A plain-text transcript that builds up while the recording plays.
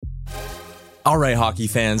All right, hockey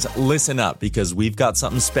fans, listen up because we've got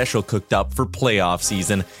something special cooked up for playoff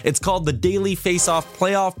season. It's called the Daily Face-Off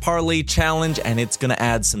Playoff Parlay Challenge, and it's going to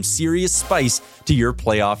add some serious spice to your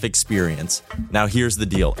playoff experience. Now, here's the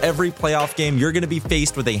deal. Every playoff game, you're going to be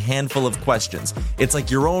faced with a handful of questions. It's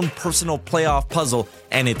like your own personal playoff puzzle,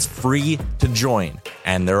 and it's free to join.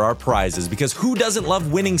 And there are prizes, because who doesn't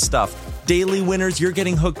love winning stuff? Daily winners, you're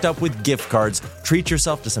getting hooked up with gift cards. Treat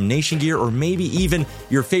yourself to some Nation gear or maybe even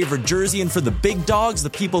your favorite jersey. And for the big dogs, the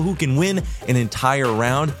people who can win an entire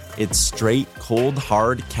round, it's straight, cold,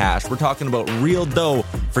 hard cash. We're talking about real dough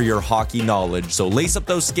for your hockey knowledge. So lace up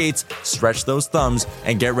those skates, stretch those thumbs,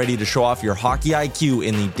 and get ready to show off your hockey IQ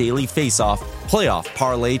in the Daily Face-Off Playoff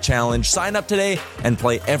Parlay Challenge. Sign up today and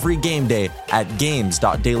play every game day at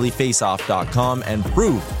games.dailyfaceoff.com and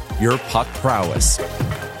prove your puck prowess.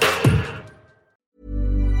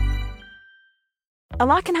 A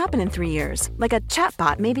lot can happen in 3 years, like a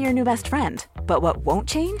chatbot may be your new best friend. But what won't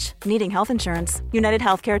change? Needing health insurance. United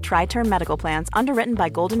Healthcare Tri-Term Medical Plans, underwritten by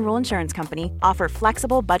Golden Rule Insurance Company, offer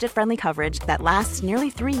flexible, budget-friendly coverage that lasts nearly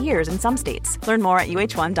 3 years in some states. Learn more at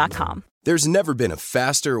uh1.com. There's never been a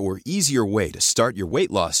faster or easier way to start your weight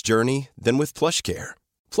loss journey than with PlushCare.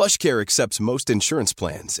 PlushCare accepts most insurance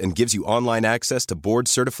plans and gives you online access to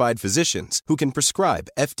board-certified physicians who can prescribe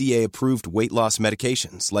FDA-approved weight loss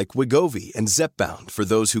medications like Wegovy and Zepbound for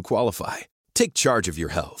those who qualify. Take charge of your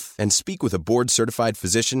health and speak with a board-certified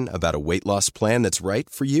physician about a weight loss plan that's right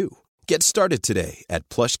for you. Get started today at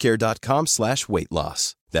plushcare.com/weight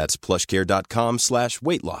loss. That's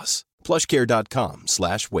plushcare.com/weight loss.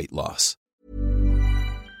 plushcare.com/weight loss.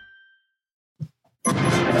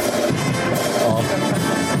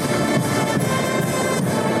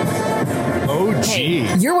 Oh, gee.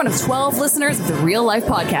 Hey, you're one of 12 listeners of the Real Life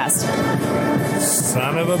Podcast.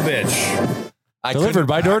 Son of a bitch. Delivered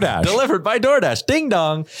by DoorDash. Ding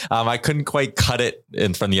dong. I couldn't quite cut it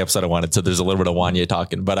in from the episode I wanted, so there's a little bit of Wanya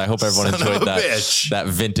talking, but I hope everyone enjoyed that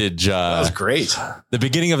vintage. That was great. The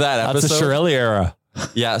beginning of that episode. That's the Chiarelli era.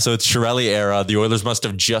 Yeah, so it's Chiarelli era. The Oilers must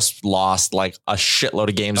have just lost like a shitload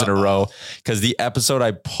of games in a row, because the episode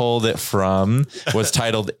I pulled it from was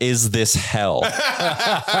titled, Is This Hell?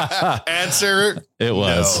 Answer. It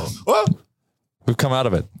was. No. Well, we've come out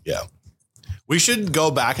of it. Yeah. We should go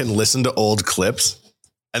back and listen to old clips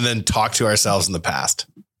and then talk to ourselves in the past.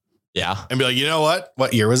 Yeah. And be like, you know what?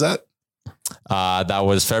 What year was that? That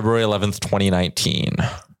was February 11th, 2019.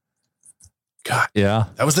 God. Yeah.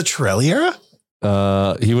 That was the Chiarelli era?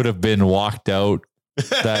 He would have been walked out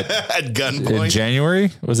that at gunpoint in January.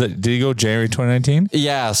 Was it? Did he go January 2019?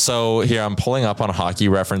 Yeah. So here I'm pulling up on Hockey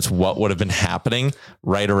Reference what would have been happening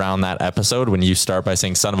right around that episode when you start by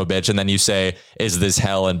saying son of a bitch and then you say, is this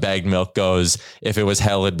hell? And Bagged Milk goes, if it was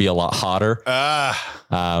hell, it'd be a lot hotter.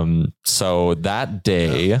 So that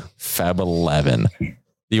day, Feb 11,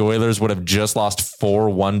 the Oilers would have just lost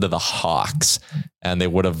 4-1 to the Hawks, and they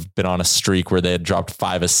would have been on a streak where they had dropped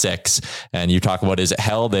 5 of 6. And you talk about, is it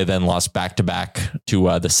hell? They then lost back-to-back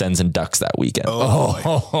to the Sens and Ducks that weekend.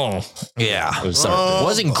 Yeah. It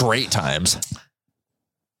wasn't great times.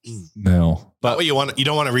 No. But you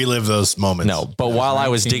don't want to relive those moments. No, but while I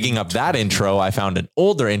was digging up that intro, I found an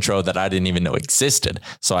older intro that I didn't even know existed.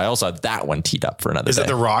 So I also had that one teed up for another day. Is it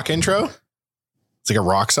the rock intro? It's like a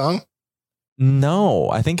rock song? No,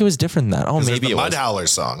 I think it was different than that. Oh, maybe it was. Mud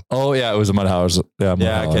Howlers song. Oh, yeah, it was a Mud Howlers.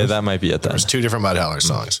 Yeah, okay, that might be it then. There's 2 different Mud Howlers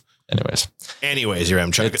songs. Anyways,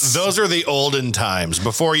 you're Chuck. Those are the olden times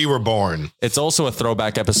before you were born. It's also a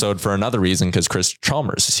throwback episode for another reason, because Chris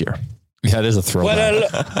Chalmers is here. Yeah, it is a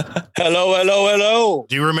throwback. Hello.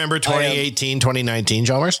 Do you remember 2018, 2019,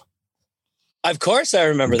 Chalmers? Of course I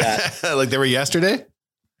remember that. Like they were yesterday?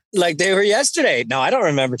 Like they were yesterday. No, I don't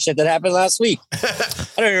remember shit that happened last week.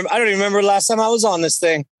 I don't even remember last time I was on this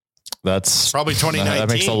thing. That's probably 2019. That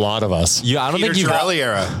makes a lot of us. Yeah, I don't think Chiarelli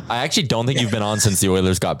era. I actually don't think you've been on since the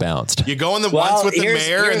Oilers got bounced. You go in once with the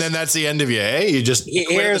mayor, and then that's the end of you. Hey, you just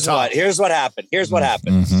here's what happened.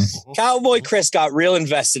 Mm-hmm. Cowboy Chris got real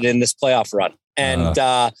invested in this playoff run, and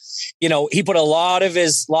he put a lot of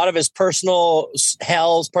his personal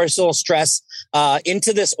stress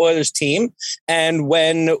into this Oilers team. And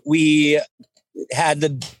when we had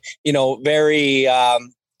the very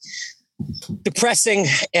depressing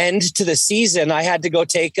end to the season, I had to go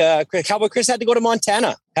take Cowboy Chris had to go to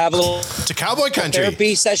Montana, have a little to cowboy country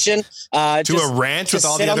therapy session, to a ranch with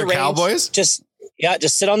all the other cowboys. Just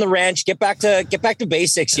sit on the ranch, get back to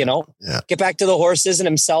basics, get back to the horses and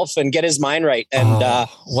himself and get his mind right. And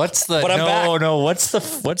what's the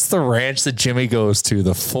what's the ranch that Jimmy goes to?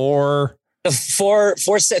 The 3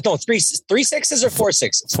 sixes or 4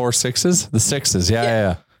 sixes? 4 6s? The 6s.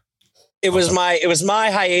 Yeah. It was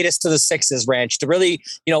my hiatus to the Sixes ranch to really,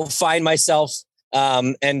 find myself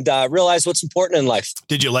and realize what's important in life.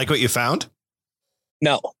 Did you like what you found?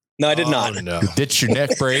 No, I did not. No. Ditch your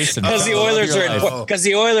neck brace because the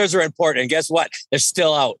Oilers are important. And guess what? They're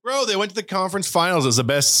still out. Bro, they went to the conference finals. It was the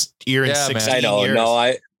best year in 16 I know. years.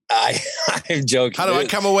 No, I'm joking. How do I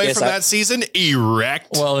come away from that season? Erect.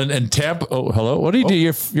 Well, and Tampa. Oh, hello. What do you do?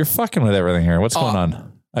 You're fucking with everything here. What's going on?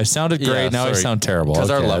 I sounded great. Now I sound terrible. Because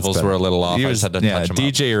our levels were a little off. I just had to touch them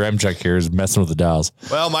DJ or M-Check here is messing with the dials.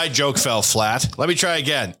 Well, my joke fell flat. Let me try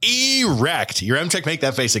again. Erect. Your M-Check, make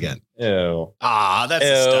that face again. Ew. That's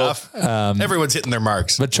the stuff. Everyone's hitting their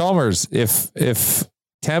marks. But Chalmers, if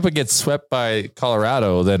Tampa gets swept by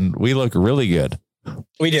Colorado, then we look really good.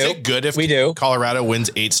 We do. Is it good if Colorado wins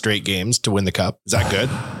 8 straight games to win the cup? Is that good?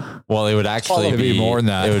 Well, it would actually be more than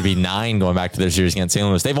that. It would be 9 going back to their series against St.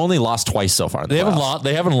 Louis. They've only lost twice so far. They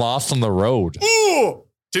haven't lost on the road. Ooh,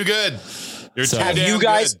 too good. Have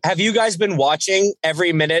you guys been watching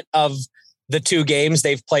every minute of the 2 games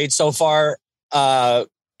they've played so far? Are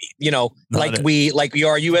you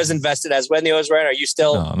as invested as when the Oilers were? Are you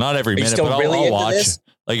still? No, not every minute, but I'll watch. This?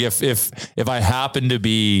 Like if I happen to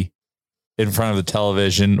be in front of the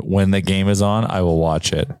television when the game is on, I will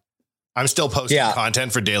watch it. I'm still posting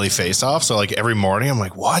content for Daily Faceoff. So like every morning I'm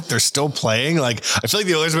like, what? They're still playing? Like, I feel like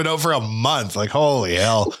the Oilers have been out for a month. Like, holy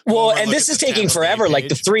hell. Well, and this is taking forever. Like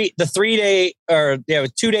the 3-day or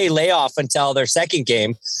 2-day layoff until their second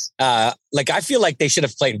game. I feel like they should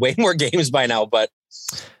have played way more games by now, but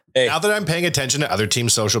hey. Now that I'm paying attention to other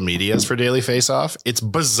teams' social medias for Daily Faceoff, it's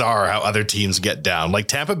bizarre how other teams get down. Like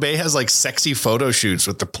Tampa Bay has like sexy photo shoots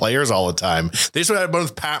with the players all the time. They just had one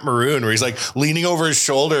with Pat Maroon where he's like leaning over his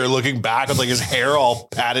shoulder, looking back with like his hair all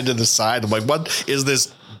patted to the side. I'm like, what is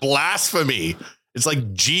this blasphemy? It's like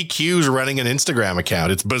GQ's running an Instagram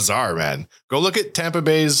account. It's bizarre, man. Go look at Tampa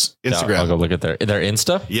Bay's Instagram. I'll go look at their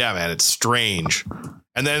Insta. Yeah, man. It's strange.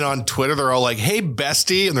 And then on Twitter, they're all like, hey,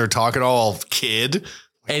 bestie. And they're talking all kid.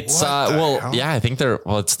 It's I think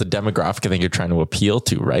it's the demographic I think you're trying to appeal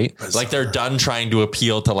to, right? Like they're done trying to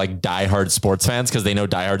appeal to like diehard sports fans because they know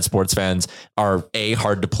diehard sports fans are A,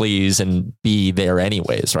 hard to please, and B, there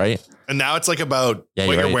anyways, right? And now it's like about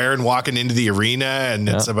what you're wearing walking into the arena, and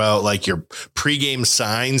it's about like your pregame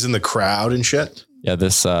signs in the crowd and shit. Yeah,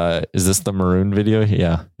 is this the Maroon video?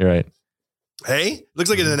 Yeah, you're right. Hey, looks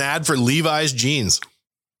like it's an ad for Levi's jeans,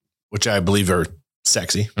 which I believe are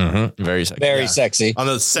sexy. Mm-hmm. Very sexy. Very sexy. On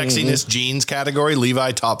the sexiness jeans category,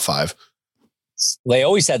 Levi top 5. They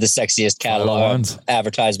always had the sexiest catalog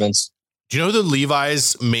advertisements. Do you know who the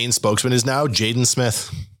Levi's main spokesman is now? Jaden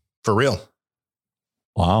Smith. For real.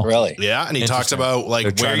 Wow. Really? Yeah. And he talks about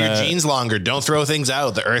like wear your jeans longer. Don't throw things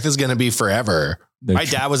out. The earth is going to be forever. My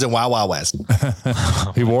dad was in Wild Wild West.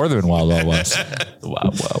 He wore them in Wild Wild West.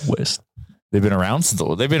 Wild Wild West. They've been around since the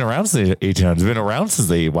 1800s. They've been around since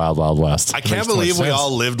the Wild Wild West. I can't believe we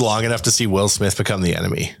all lived long enough to see Will Smith become the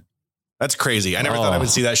enemy. That's crazy. I never thought I would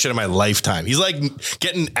see that shit in my lifetime. He's like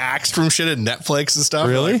getting axed from shit at Netflix and stuff.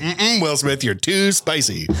 Really? Like, Will Smith, you're too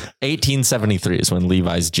spicy. 1873 is when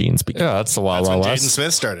Levi's jeans began. Yeah, that's the Wild Wild West. Jaden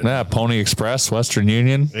Smith started. Yeah, Pony Express, Western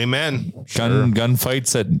Union. Amen. Gun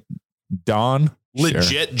fights at dawn.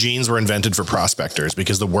 Legit jeans were invented for prospectors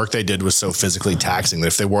because the work they did was so physically taxing that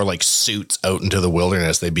if they wore like suits out into the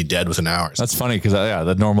wilderness, they'd be dead within hours. That's funny because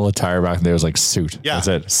the normal attire back there was like suit. Yeah. That's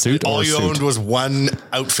it. Suit. All or you suit. owned was one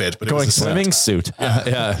outfit, but going it was swimming suit.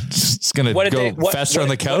 Yeah. It's going to go faster on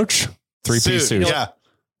the couch. 3-piece suit. Yeah.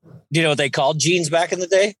 Do you know what they called jeans back in the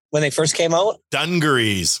day when they first came out?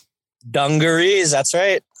 Dungarees. That's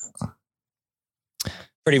right.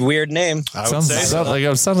 Pretty weird name. Sounds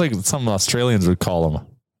like some Australians would call them.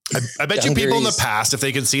 I bet you people in the past, if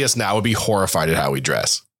they could see us now, would be horrified at how we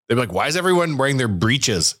dress. They'd be like, why is everyone wearing their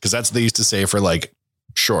breeches? Because that's what they used to say for like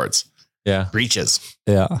shorts. Yeah. Breeches.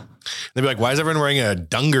 Yeah. They'd be like, why is everyone wearing a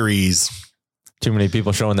dungarees? Too many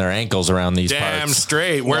people showing their ankles around these parts. Damn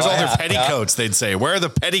straight. Where's all their petticoats? They'd say, where are the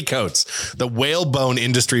petticoats? The whalebone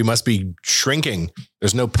industry must be shrinking.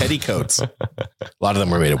 There's no petticoats. A lot of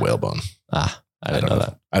them were made of whalebone. I didn't know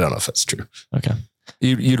that. I don't know if that's true. Okay.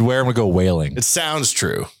 You'd wear them and go whaling. It sounds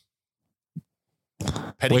true.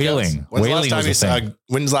 Petticoats. Whaling. When's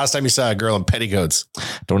the last time you saw a girl in petticoats?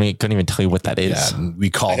 Couldn't even tell you what that is. Yeah, we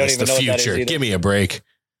call this the future. Give me a break.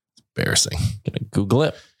 Embarrassing. Gonna Google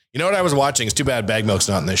it. You know what I was watching? It's too bad Bag Milk's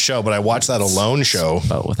not in this show, but I watched that Alone show.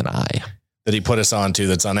 But with an eye. That he put us on to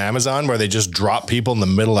that's on Amazon where they just drop people in the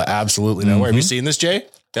middle of absolutely nowhere. Have you seen this, Jay?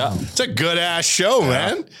 Yeah. It's a good ass show,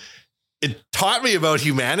 man. It taught me about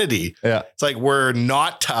humanity. Yeah. It's like we're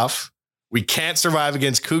not tough. we can't survive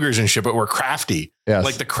against cougars and shit, but we're crafty. Yes.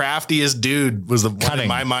 Like the craftiest dude was the one in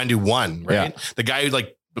my mind who won, right? Yeah. The guy who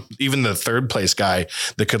like, even the third place guy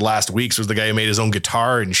that could last weeks was the guy who made his own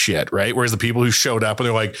guitar and shit, right? Whereas the people who showed up and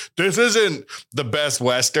they're like, this isn't the best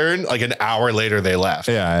Western, like an hour later they left.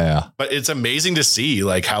 Yeah. But it's amazing to see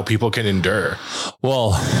like how people can endure.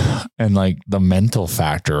 Well, and like the mental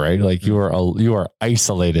factor, right? Like you are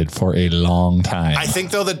isolated for a long time. I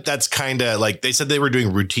think though that's kind of like, they said they were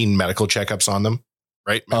doing routine medical checkups on them.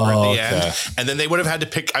 Right. Remember at the end. And then they would have had to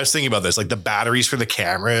pick, I was thinking about this, like the batteries for the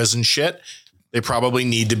cameras and shit. They probably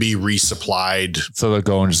need to be resupplied. So they'll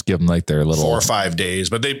go and just give them like their little 4 or 5 days,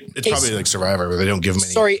 but it's probably like Survivor where they don't give them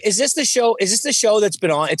any. Sorry, is this the show that's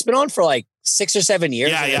been on? It's been on for like 6 or 7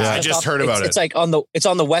 years. Yeah. I just heard about it. It's like on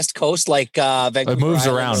the West Coast, like Vancouver. It moves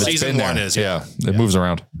Island. around. Season 1 is. It moves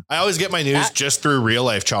around. I always get my news just through Real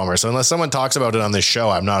Life, Chalmers. So unless someone talks about it on this show,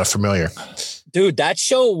 I'm not familiar. Dude, that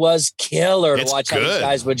show was killer to It's watch. good. How these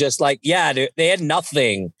guys would just like, dude, they had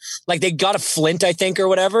nothing. Like they got a flint, I think, or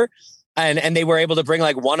whatever. And they were able to bring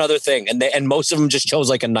like one other thing, and most of them just chose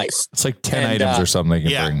like a knife. It's like 10 items or something they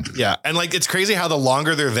can bring. Yeah. And like, it's crazy how the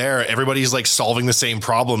longer they're there, everybody's like solving the same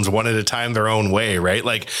problems one at a time their own way, right?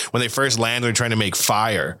 Like when they first land, they're trying to make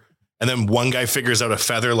fire. And then one guy figures out a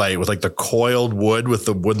feather light with like the coiled wood with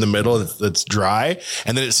the wood in the middle that's dry.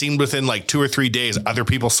 And then it seemed within like 2 or 3 days, other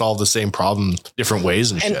people solved the same problem different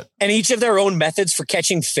ways and shit. And each of their own methods for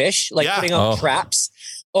catching fish, like putting up traps.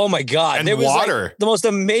 Oh my God. And there was water. Like the most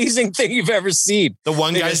amazing thing you've ever seen. The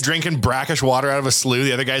one guy's drinking brackish water out of a slough.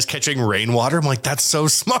 The other guy's catching rainwater. I'm like, that's so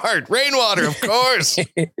smart. Rainwater, of course.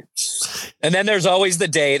 And then there's always the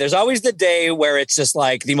day. There's always the day where it's just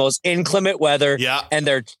like the most inclement weather. Yeah. And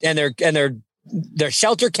their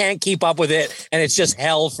shelter can't keep up with it, and it's just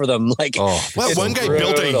hell for them. Like, one guy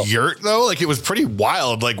built a yurt though. Like it was pretty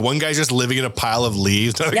wild. Like one guy's just living in a pile of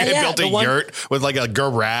leaves. Another guy built a yurt with like a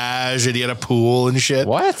garage, and he had a pool and shit.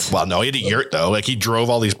 What? Well, no, he had a yurt though. Like he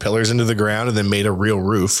drove all these pillars into the ground and then made a real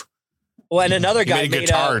roof. Well, and another guy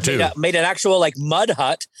made an actual like mud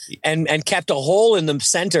hut and kept a hole in the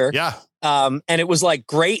center. Yeah. And it was like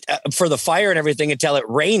great for the fire and everything until it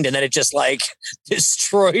rained, and then it just like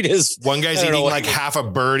destroyed his. One guy's eating like half a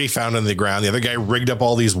bird he found on the ground. The other guy rigged up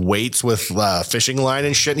all these weights with fishing line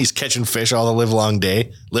and shit, and he's catching fish all the live long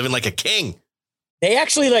day, living like a king. They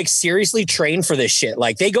actually like seriously train for this shit.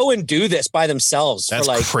 Like they go and do this by themselves. That's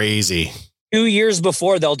for like crazy. 2 years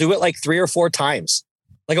before, they'll do it like 3 or 4 times.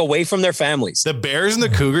 Like away from their families. The bears and the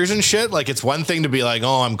cougars and shit. Like it's one thing to be like,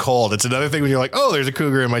 oh, I'm cold. It's another thing when you're like, oh, there's a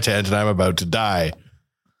cougar in my tent and I'm about to die.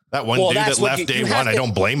 That one dude that left day one, I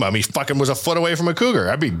don't blame him. He fucking was a foot away from a cougar.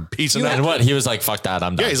 I'd be piecing out. And what? He was like, fuck that.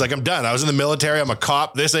 I'm done. Yeah, he's like, I'm done. I was in the military. I'm a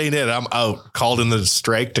cop. This ain't it. I'm out. Called in the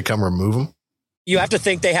strike to come remove him. You have to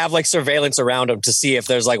think they have like surveillance around them to see if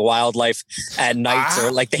there's like wildlife at nights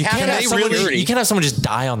or like they have you can't have someone just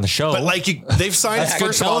die on the show. But like they've signed,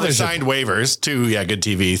 first of all, they signed waivers. 2, good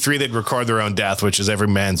TV. 3, they'd record their own death, which is every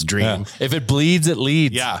man's dream. Yeah. If it bleeds, it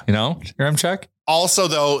leads. Yeah. You know, check. Also,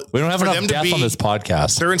 though, we don't have enough death on this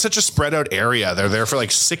podcast. They're in such a spread out area. They're there for like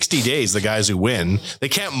 60 days. The guys who win, they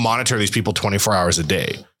can't monitor these people 24 hours a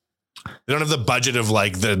day. They don't have the budget of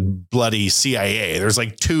like the bloody CIA. There's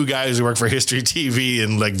like 2 guys who work for History TV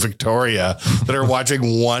in like Victoria that are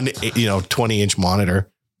watching one, 20-inch monitor.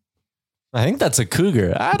 I think that's a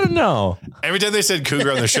cougar. I don't know. Every time they said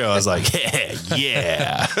cougar on the show, I was like,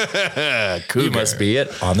 yeah. Cougar. You must be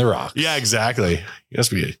it on the rock. Yeah, exactly. You must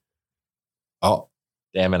be it. Oh,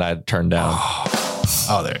 damn it. I turned down.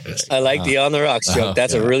 Oh, there it is. I like the On the Rocks joke.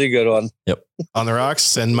 That's a really good one. Yep. On the Rocks,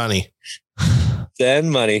 send money.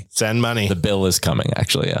 Send money. Send money. The bill is coming,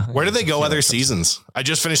 actually. Yeah. Where do they go other seasons? I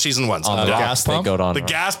just finished season 1. So on the gas pump? They go on the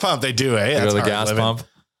gas pump, they do, eh? They go to the gas pump.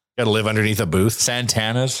 Got to live underneath a booth.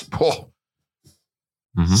 Santana's. Oh.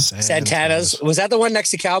 Mm-hmm. Santana's. Was that the one next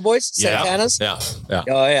to Cowboys? Santana's? Yeah.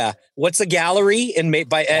 Oh, yeah. What's the gallery at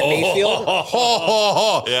Mayfield?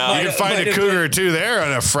 Yeah. You can find a cougar or 2 there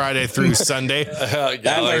on a Friday through Sunday. That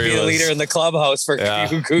might be the leader in the clubhouse for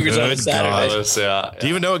cougars on a Saturday. Do you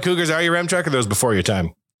even know what cougars are, you Remchuck, or those before your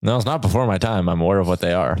time? No, it's not before my time. I'm aware of what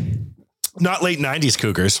they are. Not late 90s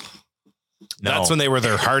cougars. No. That's when they were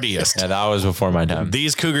their hardiest. Yeah, that was before my time.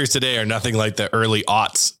 These cougars today are nothing like the early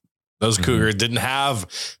aughts. Those cougars didn't have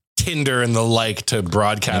Tinder and the like to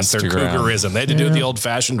broadcast their cougarism. They had to do it the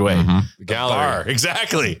old-fashioned way. The gallery. Bar.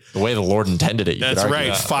 Exactly. The way the Lord intended it. That's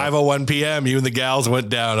right. 5:01 p.m. You and the gals went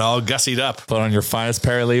down all gussied up. Put on your finest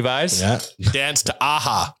pair of Levi's. Yeah. Dance to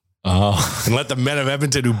Aha. Oh. And let the men of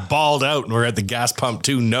Edmonton who balled out and were at the gas pump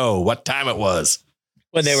too know what time it was.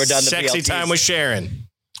 When they were done the Sexy BLTs. time with Sharon.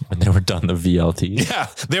 When they were done the VLT. Yeah,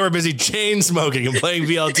 they were busy chain smoking and playing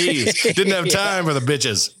VLTs. Didn't have time for the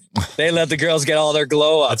bitches. They let the girls get all their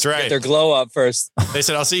glow up. That's right. Get their glow up first. They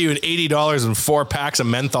said, I'll see you in $80 and 4 packs of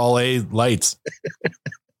menthol A lights.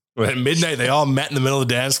 At midnight, they all met in the middle of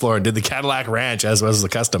the dance floor and did the Cadillac Ranch, as was the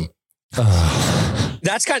custom.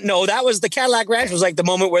 That was the Cadillac Ranch was like the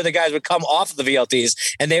moment where the guys would come off of the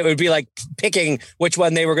VLTs and they would be like picking which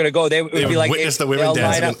one they were going to go. They would be like, witness the women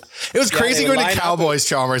dancing. It was crazy going to Cowboys,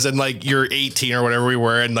 Chalmers, and like you're 18 or whatever we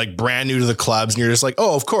were and like brand new to the clubs. And you're just like,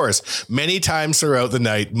 oh, of course. Many times throughout the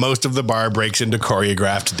night, most of the bar breaks into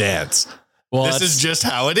choreographed dance. Well, this is just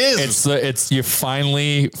how it is. It's you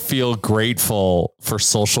finally feel grateful for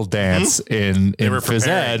social dance in phys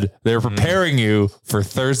ed. They're preparing you for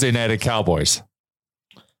Thursday night at Cowboys.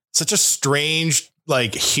 Such a strange,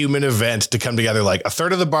 like human event to come together. Like a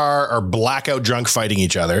third of the bar are blackout drunk fighting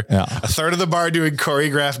each other. Yeah. A third of the bar doing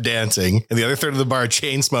choreographed dancing and the other third of the bar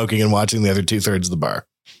chain smoking and watching the other 2/3 of the bar.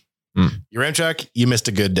 Yaremchuk, you missed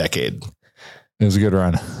a good decade. It was a good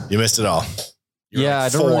run. You missed it all. I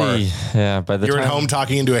don't really. Yeah, by the you're time at home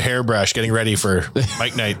talking into a hairbrush, getting ready for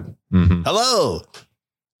Mike Night. Hello,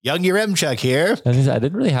 young Yaremchuk here. I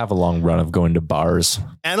didn't really have a long run of going to bars.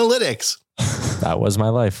 Analytics. That was my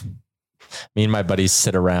life. Me and my buddies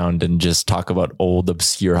sit around and just talk about old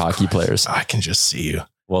obscure hockey players. I can just see you.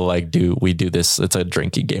 Well, we do this. It's a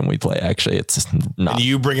drinking game we play. Actually, it's not. And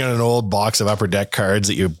you bring in an old box of Upper Deck cards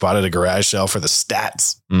that you bought at a garage sale for the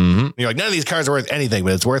stats. You're like, none of these cards are worth anything,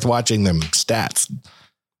 but it's worth watching them stats.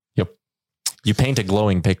 Yep. You paint a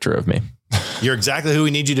glowing picture of me. You're exactly who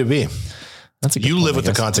we need you to be. That's a good you point, live with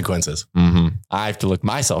the consequences. I have to look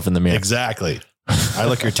myself in the mirror. Exactly. I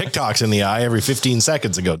look your TikToks in the eye every 15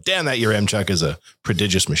 seconds and go, damn, that Yaremchuk is a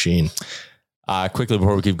prodigious machine. Quickly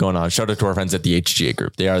before we keep going on, shout out to our friends at the HGA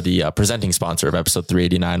Group. They are the presenting sponsor of episode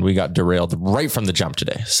 389. We got derailed right from the jump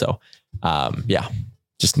today. So,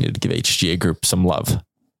 just needed to give HGA Group some love.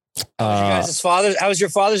 How was your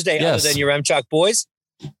Father's Day other than Yaremchuk boys?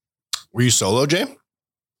 Were you solo, Jay?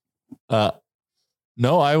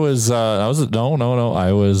 No, I was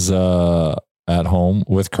at home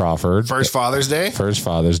with Crawford. First Father's Day?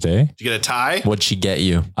 Did you get a tie? What'd she get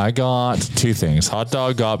you? I got 2 things. Hot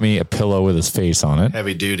Dog got me a pillow with his face on it.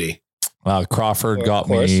 Heavy duty. Crawford got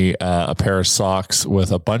me a pair of socks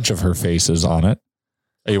with a bunch of her faces on it.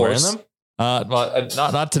 Are you wearing them?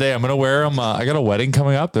 Not today. I'm going to wear them. I got a wedding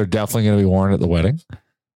coming up. They're definitely going to be worn at the wedding.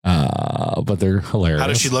 But they're hilarious. How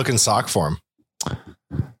does she look in sock form?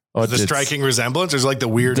 Oh, the striking resemblance. There's like the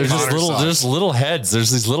weird. There's just little heads.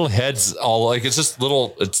 There's these little heads all like it's just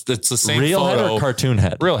little. It's the same real photo. head or cartoon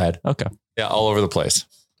head. Real head. Okay. Yeah, all over the place.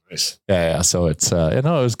 Nice. Yeah. So it's it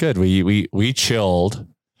was good. We chilled.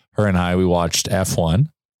 Her and I. We watched F1.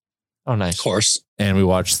 Oh, nice. Of course. And we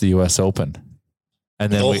watched the U.S. Open.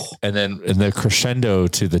 And then and the crescendo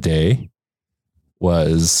to the day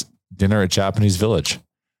was dinner at Japanese Village.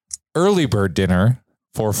 Early bird dinner.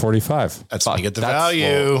 $4.45. That's when you get the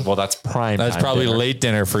value. Well, that's prime. That's probably dinner. Late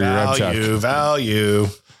dinner for your value.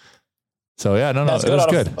 So yeah, no, it was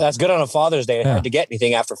good. That's good on a Father's Day. Hard to get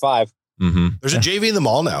anything after 5. There's a JV in the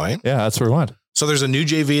mall now, eh? Yeah, that's where we went. So there's a new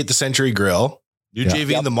JV at the Century Grill. New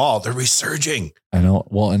JV in the mall. They're resurging. I know.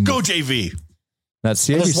 Well, and go JV. That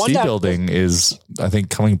CIBC building is, I think,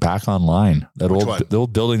 coming back online. The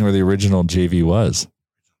old building where the original JV was.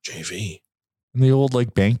 JV. In the old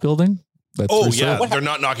like bank building. They're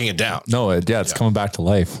not knocking it down. No, it's coming back to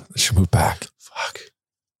life. They should move back. Fuck.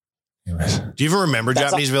 Anyways. Do you even remember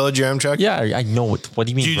Japanese Village, Yaremchuk? Yeah, I know. What do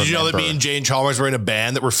you mean? Did you know that me and Jane Chalmers were in a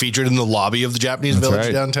band that were featured in the lobby of the Japanese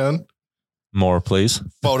Village downtown? More, please.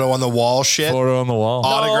 Photo on the wall shit. Photo on the wall.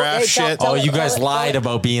 Autograph shit. You guys lied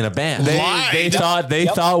about being a band. They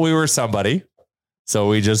thought we were somebody. So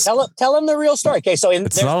we just tell them the real story. Okay, so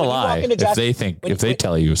it's not a lie if they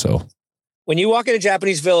tell you so. When you walk into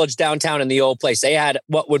Japanese Village downtown in the old place, they had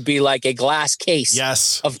what would be like a glass case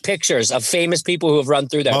of pictures of famous people who have run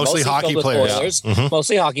through there. Mostly hockey players.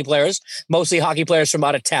 Mostly hockey players. Mostly hockey players from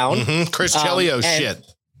out of town. Chris Chelios shit.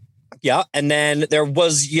 Yeah. And then there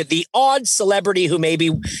was the odd celebrity who maybe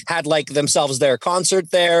had like themselves their concert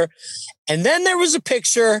there. And then there was a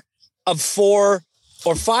picture of 4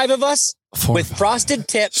 or 5 of us with frosted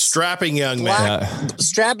tips, strapping young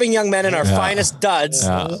men in our finest duds,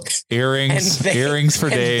 earrings for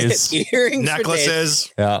days, necklaces,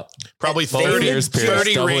 probably 30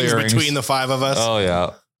 rings between the 5 of us. Oh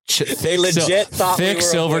yeah, they legit thought thick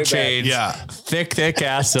silver chains, thick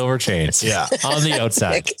ass silver chains, on the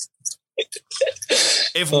outside.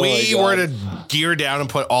 If we were to gear down and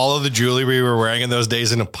put all of the jewelry we were wearing in those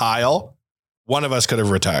days in a pile, one of us could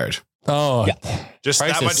have retired. Oh, Yeah. Just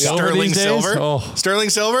Price that of much silver sterling these days? silver. Oh. Sterling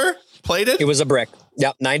silver plated. It was a brick.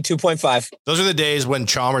 Yep, 92.5. Those are the days when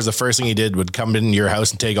Chalmers, the first thing he did would come in your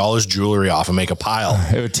house and take all his jewelry off and make a pile.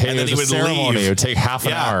 It would take And then he would ceremony. leave. It would take half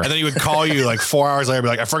an hour. And then he would call you like 4 hours later, be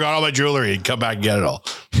like, I forgot all my jewelry. He'd come back and get it all.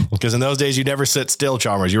 Because in those days, you never sit still,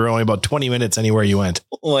 Chalmers. You were only about 20 minutes anywhere you went.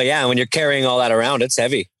 Well, yeah, when you're carrying all that around, it's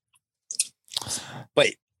heavy. But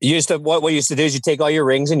what we used to do is you take all your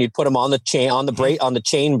rings and you'd put them on the chain, on the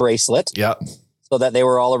chain bracelet. Yeah. So that they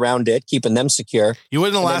were all around it, keeping them secure. You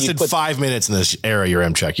wouldn't have lasted 5 minutes in this era, your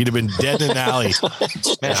M-check. You'd have been dead in an alley.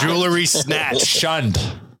 Jewelry snatched. Shunned.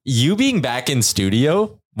 You being back in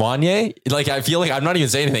studio, Wanye, like I feel like I'm not even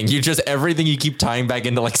saying anything. You just everything you keep tying back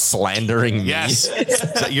into like slandering me. Yes.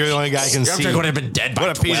 So you're the only guy who can see. Would have been dead by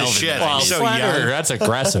What a piece of 12 shit. Well, So Slander, young. that's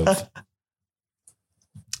aggressive.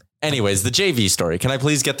 Anyways, the JV story. Can I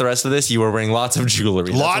please get the rest of this? You were wearing lots of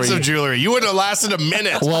jewelry. Lots of jewelry. You wouldn't have lasted a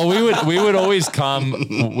minute. Well, we would always come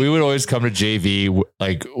to JV.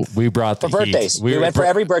 Like we brought the For birthdays. heat. We went for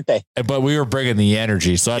every birthday. But we were bringing the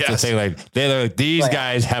energy. So that's Yes. the thing. Like they're like, these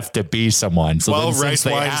guys have to be someone. So 12 then rice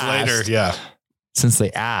wines later. Yeah. Since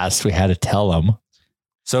they asked, we had to tell them.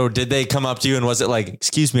 So did they come up to you and was it like,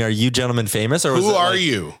 excuse me, are you gentlemen famous? Or was Who it are like,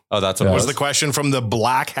 you? Oh, that's what it Was was. the question from the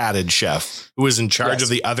black-hatted chef who was in charge of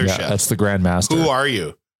the other Yeah, chef. that's the Grand Master. Who are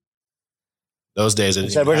you? Those days. We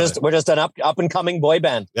said we're just an up and coming boy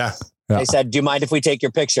band. Yeah. They said, do you mind if we take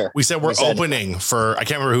your picture? We said we're opening for, I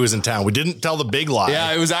can't remember who was in town. We didn't tell the big lie.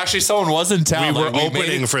 Yeah, it was actually someone was in town. We were Like,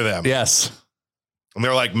 opening for them. Yes. And they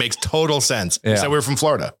were like, makes total sense. We Yeah. said we were from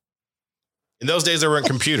Florida. In those days, there weren't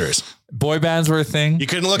computers. Boy bands were a thing. You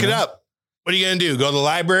couldn't look it up. What are you going to do? Go to the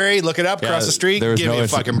library, look it up, cross the street, there was give me no a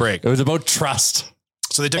fucking break. It was about trust.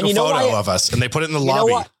 So they took And a you know photo why- of us and they put it in the You know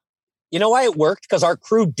lobby. what? You know why it worked? Because our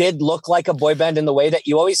crew did look like a boy band in the way that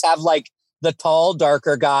you always have like the tall,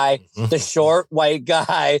 darker guy, the short white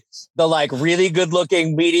guy, the like really good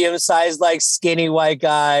looking, medium sized, like skinny white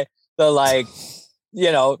guy, the like,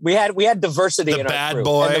 you know, we had diversity The in our bad crew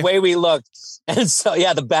boy. and the way we looked. And so,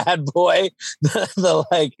 yeah, the bad boy, the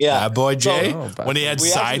like, yeah. Bad boy Jay, So- when he had We actually-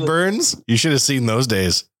 sideburns, you should have seen those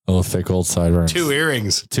days. Oh, thick old sideburns. 2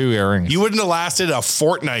 earrings. 2 earrings. You wouldn't have lasted a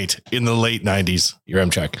fortnight in the late 90s. Your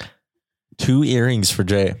M-check. 2 earrings for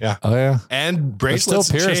Jay. Oh yeah. And They're bracelets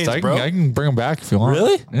still and pierced. chains, I bro. can bring them back if you want.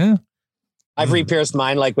 Really? Yeah. I've re-pierced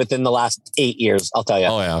mine like within the last 8 years. I'll tell you.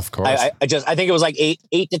 Oh yeah, of course. I think it was like eight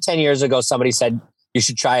to 10 years ago. Somebody said you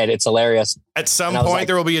should try it. It's hilarious. At some And I was point, like,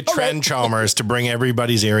 there will be a trend, Chalmers, to bring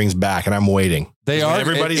everybody's earrings back, and I'm waiting. they When are.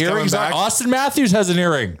 everybody's coming earrings back. Austin Matthews has an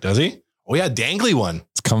earring. Does he? Oh, yeah, dangly one.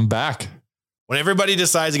 It's coming back. When everybody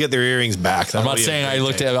decides to get their earrings back. I'm not saying I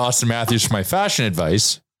looked at Austin Matthews for my fashion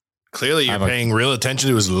advice. Clearly, you're I'm a- paying real attention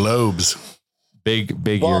to his lobes. Big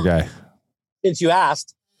Well, ear guy. Since you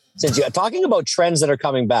asked, talking about trends that are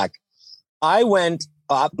coming back, I went.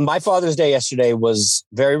 My Father's Day yesterday was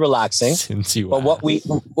very relaxing. Since you But what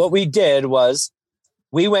we did was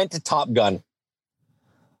we went to Top Gun,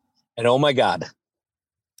 and oh my God,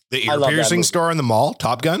 The I ear love that piercing movie. store in the mall,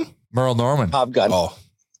 Top Gun. Merle Norman. Top Gun, Oh,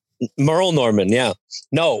 Merle Norman. Yeah,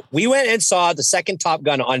 no, we went and saw the second Top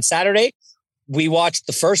Gun on Saturday. We watched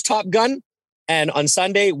the first Top Gun, and on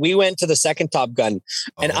Sunday we went to the second Top Gun.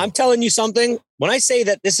 And I'm telling you something. When I say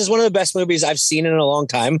that this is one of the best movies I've seen in a long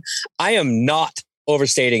time, I am not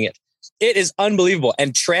overstating it. It is unbelievable.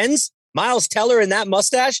 And trends, Miles Teller and that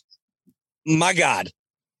mustache, my God.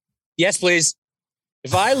 Yes, please.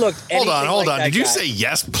 If I looked hold on. anything like that Did you guy- say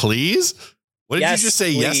yes, please? What did Yes, you just say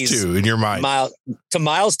yes please. to in your mind?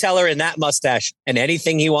 Miles Teller and that mustache and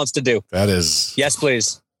anything he wants to do? That is. Yes,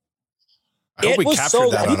 please. I hope It we was captured so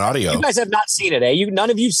that good. on audio. You guys have not seen it, eh? None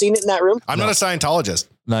of you seen it in that room? I'm not a Scientologist.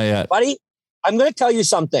 Not yet. Buddy, I'm going to tell you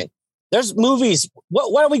something. There's movies.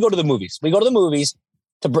 Why don't we go to the movies? We go to the movies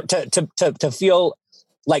to feel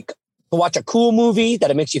like to watch a cool movie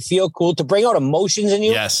that it makes you feel cool, to bring out emotions in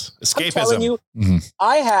you. Yes, I'm telling escapism. you, Mhm.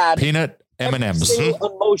 I had Peanut every M&Ms.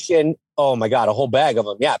 single emotion. Oh my God, a whole bag of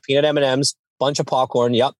them. Yeah, peanut M&Ms, bunch of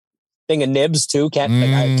popcorn. Yep, thing of nibs too. I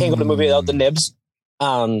can't go to the movie without the nibs.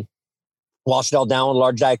 Wash it all down with a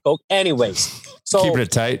large Diet Coke. Anyways, so Keeping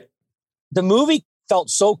it tight. the movie felt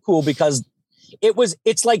so cool because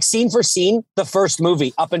it's like scene for scene the first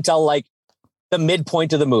movie up until like the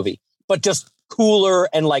midpoint of the movie, but just cooler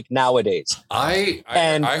and like nowadays. I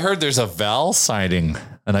And- heard there's a Val sighting,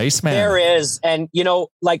 an Iceman. There is, and you know,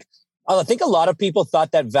 like I think a lot of people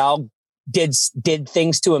thought that Val did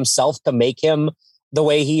things to himself to make him the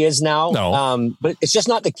way he is now. No. But it's just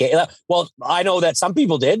not the case. Well, I know that some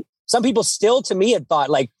people did. Some people still, to me, had thought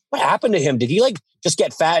like, what happened to him? Did he like just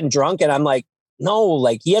get fat and drunk? And I'm like, No,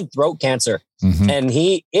 like he had throat cancer, and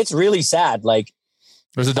it's really sad. Like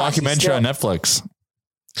there's a documentary on Netflix.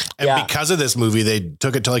 And because of this movie, they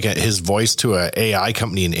took it to his voice to a AI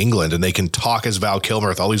company in England, and they can talk as Val Kilmer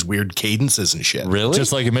with all these weird cadences and shit. Really?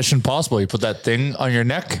 Just like a Mission Impossible. You put that thing on your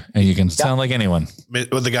neck and you can sound like anyone.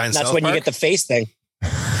 With the guy in That's South when Park? you get the face thing.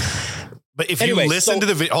 But if you listen to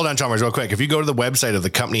the hold on, Chalmers, real quick. If you go to the website of the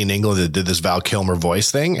company in England that did this Val Kilmer voice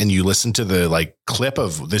thing, and you listen to the clip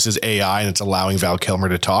of this is AI and it's allowing Val Kilmer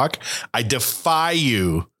to talk, I defy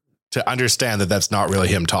you to understand that that's not really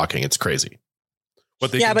him talking. It's crazy.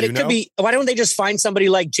 But it could be. Why don't they just find somebody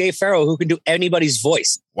like Jay Farrow who can do anybody's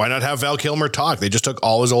voice? Why not have Val Kilmer talk? They just took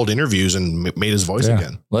all his old interviews and made his voice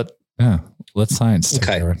again. Let science.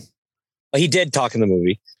 Okay. Well, he did talk in the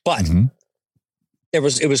movie, but it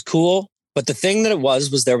was cool. But the thing that it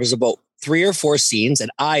was there was about 3 or 4 scenes, and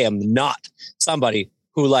I am not somebody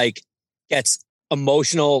who gets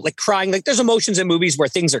emotional, crying. There's emotions in movies where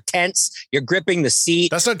things are tense. You're gripping the seat.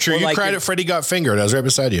 That's not true. You cried at Freddy Got Fingered. I was right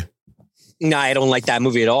beside you. No, I don't like that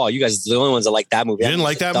movie at all. You guys are the only ones that like that movie. You didn't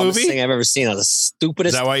like that movie? Thing I've ever seen. It was the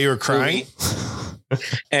stupidest. Is that why you were crying?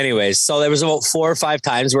 Anyways, so there was about 4 or 5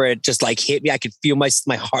 times where it just hit me. I could feel my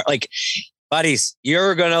heart. Buddies,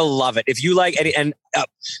 you're gonna love it if you like any. And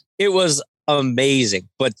it was amazing.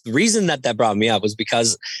 But the reason that brought me up was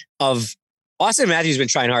because of Austin Matthews been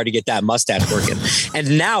trying hard to get that mustache working.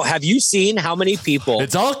 And now, have you seen how many people?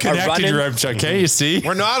 It's all connected, your Remchuk. Can't you see?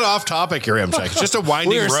 We're not off topic, your Remchuk. It's just a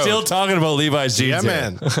winding road. We're still talking about Levi's jeans.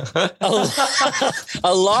 Yeah, man.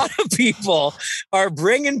 A lot of people are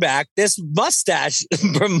bringing back this mustache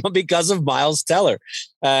because of Miles Teller.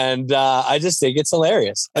 And I just think it's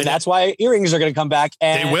hilarious. And that's why earrings are going to come back.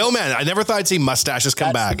 And they will, man. I never thought I'd see mustaches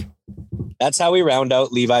come back. That's how we round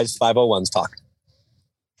out Levi's 501's talk.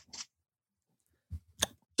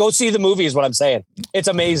 Go see the movie is what I'm saying. It's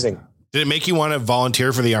amazing. Did it make you want to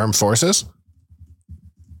volunteer for the armed forces?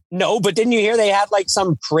 No, but didn't you hear they had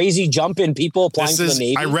some crazy jump in people applying for the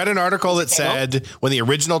Navy? I read an article that said when the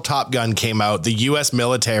original Top Gun came out, the U.S.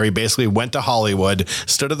 military basically went to Hollywood,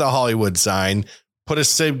 stood at the Hollywood sign, put a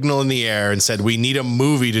signal in the air and said, we need a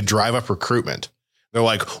movie to drive up recruitment. They're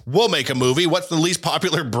like, we'll make a movie. What's the least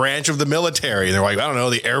popular branch of the military? And they're like, I don't know,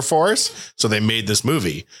 the Air Force. So they made this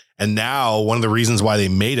movie. And now one of the reasons why they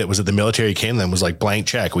made it was that the military came to them was blank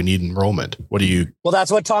check. We need enrollment. What do you? Well, that's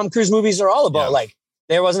what Tom Cruise movies are all about. Yeah.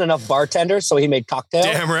 There wasn't enough bartenders, so he made Cocktail.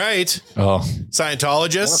 Damn right. Oh,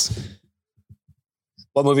 Scientologists.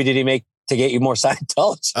 What movie did he make to get you more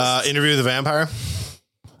Scientologists? Interview with the Vampire.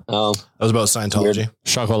 Oh, that was about Scientology.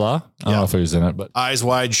 Chocolat. I don't know if he was in it, but Eyes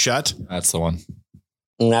Wide Shut. That's the one.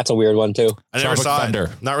 And that's a weird one too. I never saw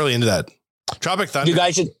Thunder. Not really into that. Tropic Thunder.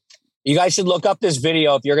 You guys should look up this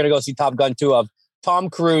video if you're going to go see Top Gun 2 of Tom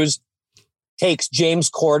Cruise takes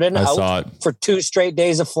James Corden out for 2 straight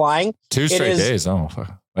days of flying. 2 straight days. Oh,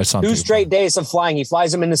 fuck. I saw 2 straight days of flying. He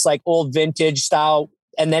flies him in this old vintage style,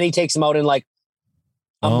 and then he takes him out in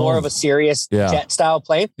more of a serious jet style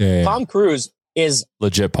plane. Yeah. Tom Cruise is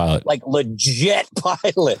legit pilot. Legit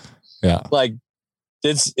pilot. Yeah.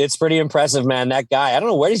 It's pretty impressive, man. That guy. I don't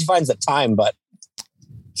know where he finds the time, but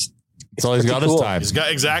that's all he's got his time. He's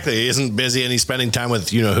got exactly. He isn't busy and he's spending time with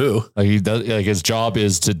who. He does. His job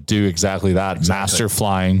is to do exactly that. Exactly. Master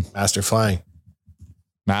flying.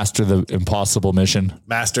 Master the impossible mission.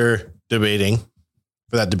 Master debating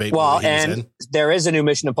for that debate. Well, and there is a new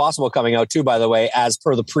Mission Impossible coming out too, by the way, as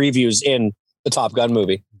per the previews in the Top Gun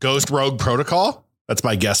movie. Ghost Rogue Protocol. That's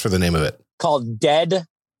my guess for the name of it. Called Dead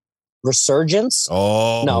Resurgence.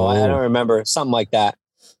 Oh no, I don't remember. Something like that.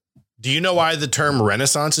 Do you know why the term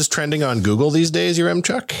Renaissance is trending on Google these days, your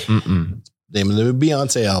Chuck? Name of the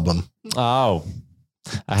Beyonce album. Oh,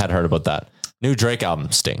 I had heard about that. New Drake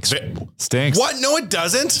album stinks. Stinks. What? No, it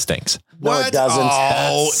doesn't. Stinks. No, it doesn't.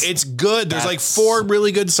 Oh, it's good. There's 4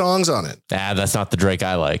 really good songs on it. That's not the Drake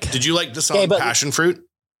I like. Did you like the song Passion Fruit?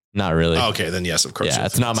 Not really. Oh, okay, then yes, of course. Yeah,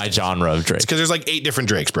 it's not my genre of Drake. Because there's 8 different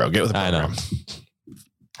Drakes, bro. Get with the program. I know.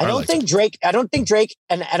 I don't think Drake,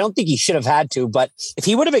 and I don't think he should have had to, but if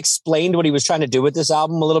he would have explained what he was trying to do with this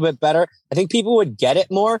album a little bit better, I think people would get it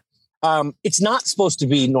more. It's not supposed to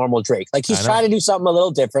be normal Drake. He's trying to do something a little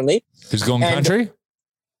differently. He's going country?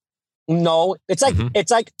 No, it's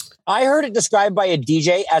like I heard it described by a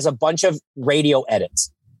DJ as a bunch of radio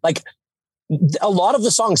edits. A lot of the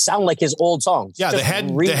songs sound like his old songs. Yeah, the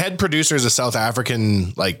head producer is a South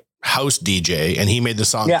African house DJ, and he made the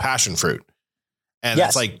song Passion Fruit. And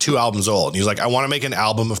it's 2 albums old. And he's like, I want to make an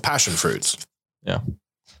album of passion fruits. Yeah.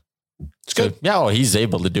 It's good. Yeah, well, he's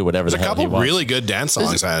able to do whatever There's the a hell he couple wants. really good dance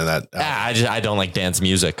songs out of that. I don't like dance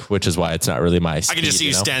music, which is why it's not really my speed, I can just see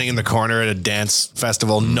you standing in the corner at a dance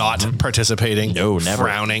festival, not participating. No, never.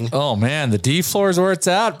 Frowning. Oh man, the D floor is where it's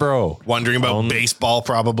at, bro. Wondering about baseball,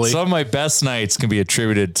 probably. Some of my best nights can be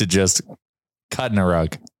attributed to just cutting a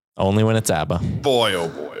rug. Only when it's ABBA. Boy, oh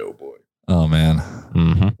boy, oh boy. Oh man.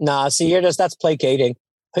 Mm-hmm. Nah, see, that's placating.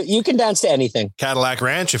 You can dance to anything. Cadillac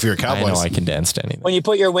Ranch if you're a Cowboys. I know I can dance to anything. When you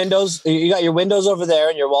put your windows, you got your windows over there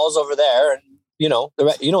and your walls over there, and you know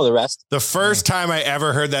the rest. The first time I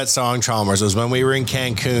ever heard that song, Chalmers, was when we were in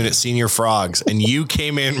Cancun at Senior Frogs, and you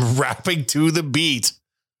came in rapping to the beat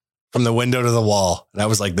from the window to the wall. And I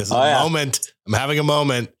was like, this is a moment. I'm having a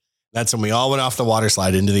moment. That's when we all went off the water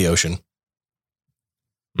slide into the ocean.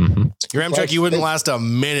 Mm-hmm. Your Amtrak, you wouldn't last a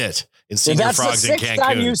minute in Senior Frogs in Cancun. That's the 6th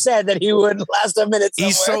time you said that he wouldn't last a minute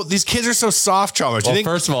somewhere. These kids are so soft, Chalmers. Do you think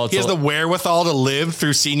first of all, he has the wherewithal to live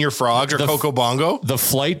through Senior Frogs or Coco Bongo? The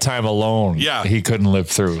flight time alone, Yeah. he couldn't live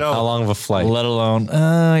through. No. How long of a flight? Let alone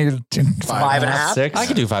 5.5, 6. I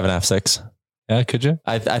could do 5.5, 6. Yeah, could you?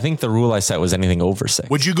 I think the rule I set was anything over 6.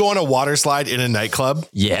 Would you go on a water slide in a nightclub?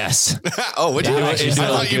 Yes. Oh, would you? Yeah, I into a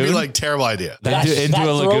thought you'd be lagoon? like, terrible idea. Into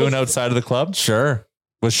a lagoon outside of the club? Sure.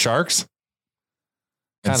 With sharks?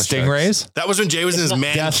 And Kinda stingrays? That was when Jay was in his Death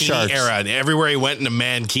mankini sharks. era, and everywhere he went in a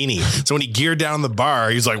mankini. So when he geared down the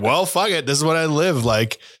bar, he's like, "Well, fuck it, this is what I live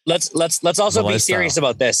like." Let's also The be lifestyle. serious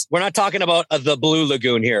about this. We're not talking about the Blue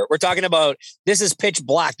Lagoon here. We're talking about this is pitch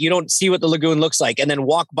black. You don't see what the lagoon looks like, and then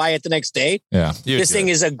walk by it the next day. Yeah. This thing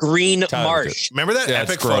is a green Tyler marsh. Remember that Yeah,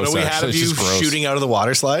 it's epic gross, photo we had actually. of It's you just gross. shooting out of the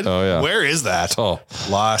water slide? Oh, yeah. Where is that? Oh,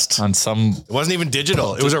 Lost. on some It wasn't even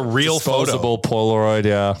digital. It was a real photo. disposable Polaroid.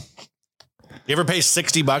 Yeah. You ever pay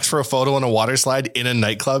 $60 for a photo on a water slide in a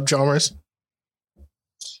nightclub, Chalmers?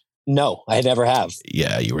 No, I never have.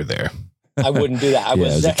 Yeah, you were there. I wouldn't do that. I Yeah,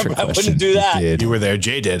 was it's a there, trick but I question. wouldn't do that. You You were there.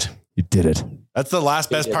 Jay did. did it. That's the last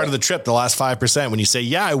best did part it. of the trip, the last 5%, when you say,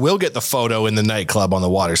 yeah, I will get the photo in the nightclub on the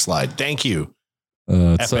water slide. Thank you.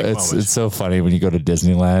 It's Epic moment. it's so funny when you go to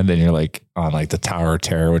Disneyland and you're like on like the Tower of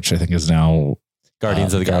Terror, which I think is now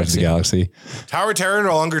Guardians of the Galaxy. Tower Terror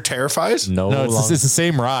no longer terrifies? No, No, it's the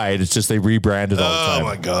same ride. It's just they rebranded all the Oh time.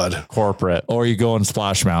 my God. corporate. Or you go on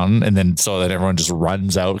Splash Mountain and then so that everyone just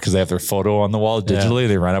runs out because they have their photo on the wall digitally.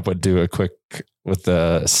 They run up and do a quick with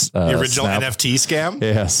the The original snap. NFT scam?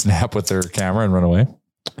 Yeah, snap with their camera and run away.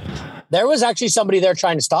 There was actually somebody there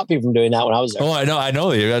trying to stop me from doing that when I was there. Oh, I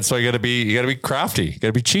know. That's why you gotta be crafty. You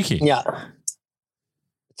gotta be cheeky. Yeah.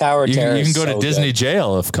 Tower You Terror. can is go to so Disney good.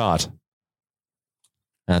 jail if caught.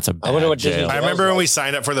 That's a I wonder what jail. Disney- I remember when we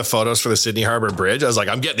signed up for the photos for the Sydney Harbor Bridge. I was like,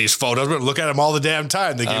 I'm getting these photos, but look at them all the damn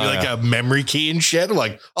time. They give me like a memory key and shit. I'm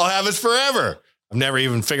like, I'll have this forever. I've never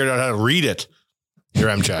even figured out how to read it. Your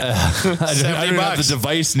MChat. I don't have the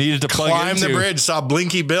device needed to plug Climb into. the bridge, saw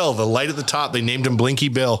Blinky Bill, the light at the top. They named him Blinky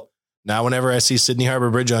Bill. Now, whenever I see Sydney Harbor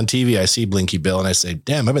Bridge on TV, I see Blinky Bill and I say,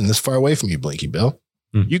 damn, I've been this far away from you, Blinky Bill.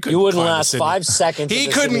 You couldn't You wouldn't climb the last Sydney- 5 seconds. He at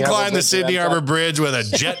the couldn't Sydney Harbor climb the Bridge, Sydney man. Harbor Bridge with a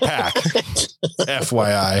jetpack.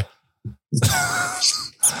 FYI.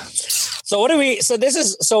 So what do we? So this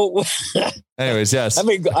is so. Anyways, yes.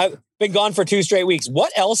 I've been gone for 2 straight weeks.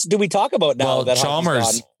 What else do we talk about now? Well, that hockey's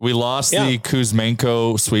Chalmers, gone? we lost Yeah. the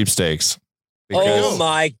Kuzmenko sweepstakes Oh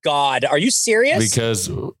my God! Are you serious? because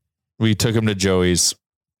we took him to Joey's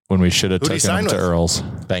when we should have Who'd he taken him sign to with? Earl's,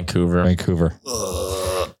 Vancouver. Vancouver.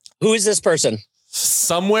 Who is this person?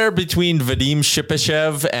 Somewhere between Vadim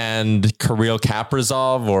Shipachyov and Kirill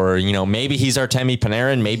Kaprizov, or, you know, maybe he's Artemi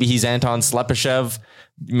Panarin, maybe he's Anton Slepyshev,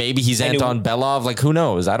 maybe he's Anton Belov. Like, who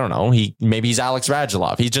knows? I don't know. Maybe he's Alex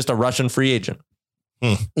Radulov. He's just a Russian free agent.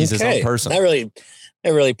 He's his own person. That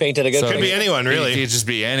really painted a good. So- Could be picture. anyone, He really. could just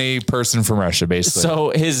be any person from Russia, basically. So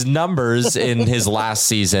his numbers in his last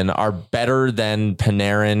season are better than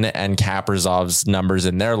Panarin and Kaprizov's numbers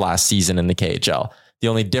in their last season in the KHL. The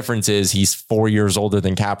only difference is he's 4 years older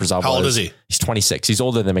than Kaprizov. How old was. is he? He's 26. He's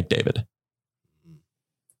older than McDavid.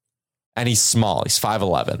 And he's small. He's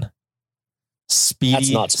 5'11". Speedy, That's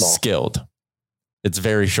not small. skilled. It's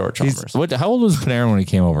very short, He's- Chalmers. how old was Panarin when he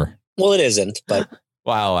came over? Well, it isn't, but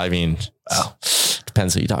Well, I mean,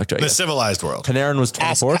 depends who you talk to. I In the guess. civilized world. Panarin was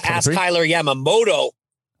ask 24, ask 23? Kyler Yamamoto.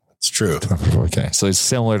 It's true. Okay, so he's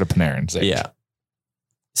similar to Panarin's age. Yeah.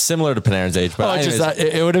 Similar to Panarin's age, but Well, it's anyways, just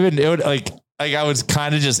it would have been. It would like I was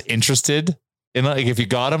kind of just interested in like if you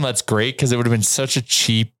got him, that's great because it would have been such a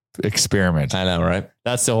cheap experiment. I know, right?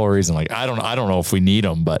 That's the whole reason. Like I don't know if we need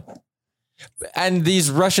him, but And these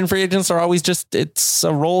Russian free agents are always just, it's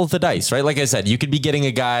a roll of the dice, right? Like I said, you could be getting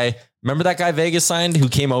a guy. Remember that guy Vegas signed who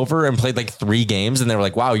came over and played like 3 games and they were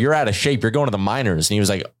like, wow, you're out of shape. You're going to the minors. And he was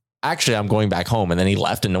like, actually, I'm going back home. And then he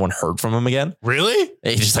left and no one heard from him again. Really?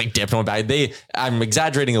 He just like dipped and went back. I'm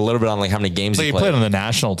exaggerating a little bit on like how many games he played on the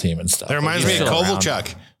national team and stuff. That reminds me of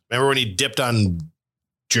Kovalchuk. Remember when he dipped on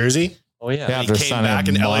Jersey? Oh yeah. He came back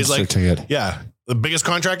and LA's like, yeah, the biggest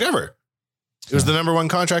contract ever. It was the number one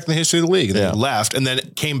contract in the history of the league. And then he left and then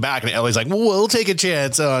came back and LA's like, well, we'll take a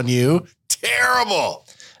chance on you. Terrible.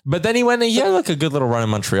 But then he went and he had like a good little run in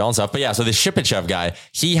Montreal and stuff. But yeah, so the Shipachev guy,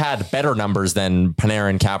 he had better numbers than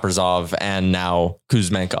Panarin, Kaprizov, and now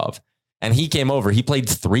Kuzmenkov. And he came over, he played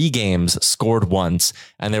 3 games, scored once.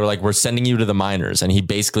 And they were like, we're sending you to the minors. And he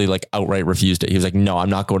basically like outright refused it. He was like, no, I'm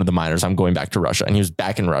not going to the minors. I'm going back to Russia. And he was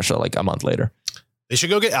back in Russia like a month later. They should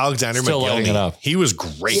go get Alexander McGillney. He was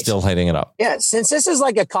great. Still lighting it up. Yeah, since this is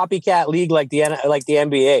like a copycat league like the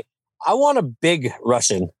NBA, I want a big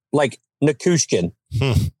Russian like Nichushkin.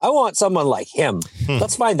 I want someone like him.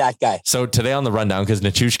 Let's find that guy. So today on the rundown, because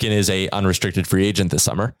Nichushkin is a unrestricted free agent this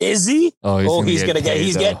summer. Is he? He's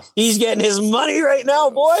getting his money right now,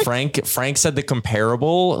 boy. Frank said the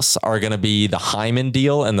comparables are going to be the Hyman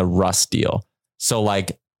deal and the Russ deal. So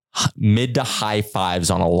like mid to high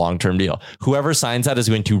 5s on a long-term deal. Whoever signs that is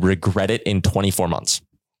going to regret it in 24 months.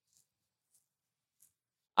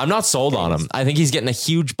 I'm not sold on him. I think he's getting a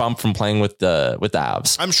huge bump from playing with the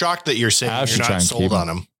Avs. I'm shocked that you're saying you're not sold on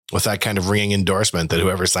him with that kind of ringing endorsement that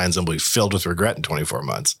whoever signs him will be filled with regret in 24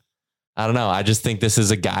 months. I don't know. I just think this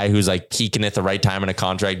is a guy who's like peaking at the right time in a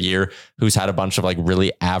contract year, who's had a bunch of like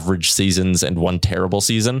really average seasons and one terrible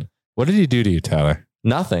season. What did he do to you, Tyler?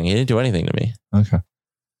 Nothing. He didn't do anything to me. Okay.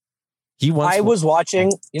 I was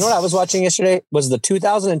watching, you know what I was watching yesterday was the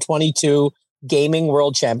 2022 Gaming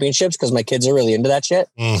World Championships because my kids are really into that shit.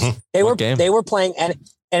 Mm-hmm. They were playing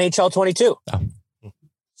NHL 22. Oh.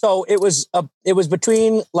 So it was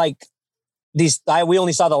between like these. We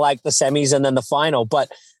only saw the semis and then the final,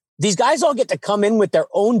 but these guys all get to come in with their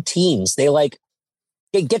own teams. They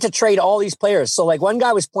get to trade all these players. So like one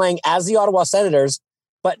guy was playing as the Ottawa Senators,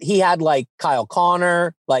 but he had like Kyle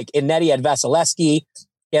Connor, like in net he had Vasilevsky.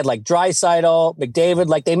 He had like Draisaitl, McDavid.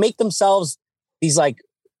 Like they make themselves these like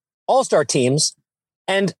all-star teams,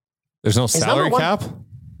 and there's no salary cap.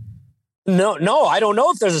 No, I don't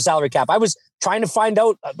know if there's a salary cap. I was trying to find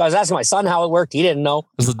out. I was asking my son how it worked. He didn't know.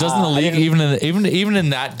 Doesn't the league even in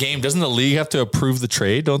that game? Doesn't the league have to approve the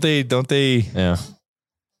trade? Don't they? Yeah.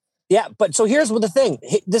 Yeah, but so here's what the thing.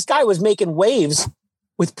 This guy was making waves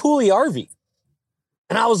with Puljujärvi,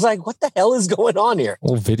 and I was like, "What the hell is going on here?"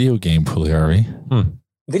 Well, video game Puljujärvi.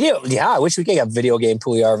 Video, yeah. I wish we could have video game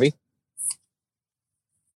Puljujärvi.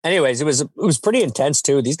 Anyways, it was pretty intense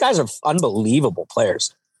too. These guys are unbelievable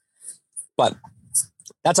players, but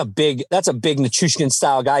that's a big Nichushkin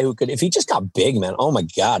style guy who could, if he just got big, man. Oh my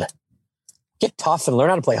God, get tough and learn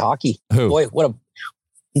how to play hockey. Who? Boy, what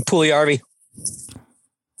a Puljujärvi.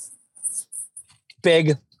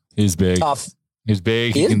 Big. He's big. Tough. He's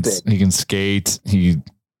big. He can skate. You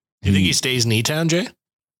think he stays in E-Town, Jay?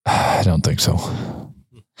 I don't think so.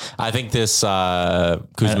 I think this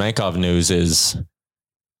Kuzmenkov news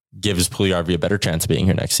gives Puljujärvi a better chance of being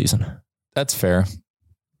here next season. That's fair.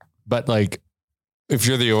 But like, if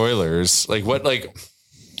you're the Oilers, what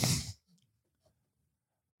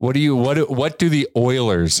do the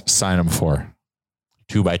Oilers sign him for?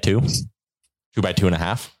 2x2,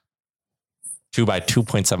 2x2.5,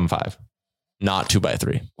 2x2.75, not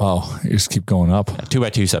 2x3. Wow, you just keep going up.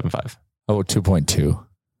 2x2.75. Oh, 2.2.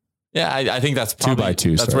 Yeah, I think that's probably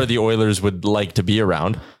 2x2. That's where the Oilers would like to be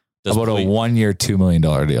around. How about a 1 year, $2 million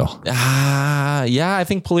deal? Yeah, I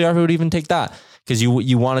think Puljujärvi would even take that because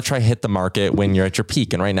you want to try hit the market when you're at your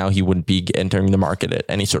peak, and right now he wouldn't be entering the market at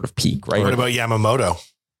any sort of peak. Right? What about Yamamoto?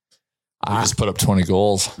 He just put up 20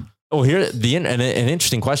 goals. Oh, here an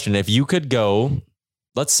interesting question. If you could go,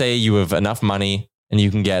 let's say you have enough money and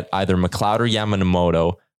you can get either McLeod or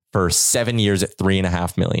Yamamoto for 7 years at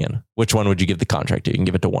 $3.5 million. Which one would you give the contract to? You can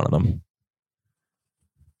give it to one of them.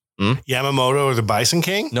 Yamamoto or the Bison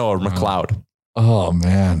King? No, or McLeod. Oh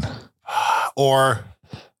man. Or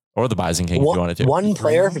the Bison King if you wanted to. One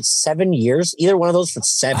player for 7 years? Either one of those for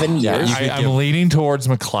 7 years? I'm leaning towards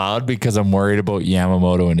McLeod because I'm worried about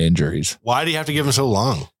Yamamoto and injuries. Why do you have to give him so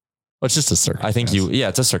long? Well, it's just a circumstance. I think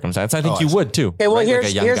it's a circumstance. I think you would too. Okay, well, right?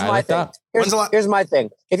 Here's my thing. Here's my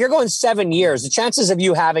thing. If you're going 7 years, the chances of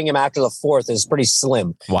you having him after the fourth is pretty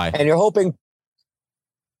slim. Why? And you're hoping,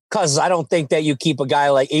 because I don't think that you keep a guy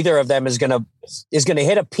like either of them is gonna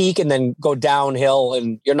hit a peak and then go downhill,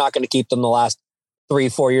 and you're not going to keep them the last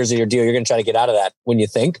 3-4 years of your deal. You're going to try to get out of that. When you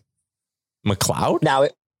think McLeod, now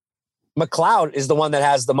McLeod is the one that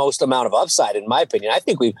has the most amount of upside, in my opinion. I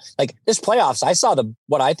think this playoffs. I saw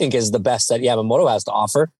what I think is the best that Yamamoto has to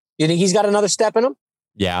offer. You think he's got another step in him?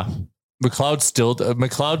 Yeah. McLeod's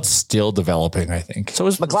still developing, I think. So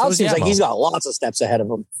is McLeod seems like Yamo. he's got lots of steps ahead of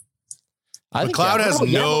him. I think McLeod has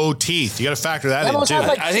Yamo- no teeth. You got to factor that in Yamo's too. had,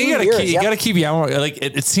 like, I think 2 you years, gotta keep Yamo. Like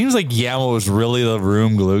it seems like Yamo was really the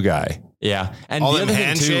room glue guy. Yeah. And All the them other thing, too,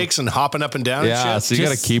 handshakes and hopping up and down Yeah, and so shit. you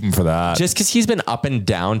got to keep him for that. just because he's been up and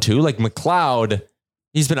down too. Like McLeod,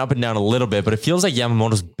 he's been up and down a little bit, but it feels like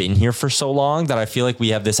Yamamoto's been here for so long that I feel like we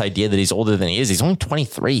have this idea that he's older than he is. He's only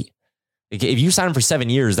 23. Like, if you sign him for 7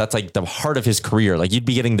 years, that's like the heart of his career. Like you'd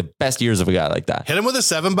be getting the best years of a guy like that. Hit him with a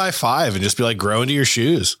 7x5 and just be like, grow into your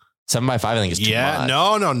shoes. 7x5, I think is too Yeah, much.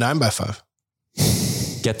 no, 9x5.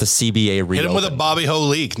 Get the CBA reopened. Hit him with a Bobby Ho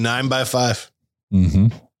leak, 9x5. Mm-hmm.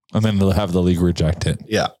 And then they'll have the league reject it.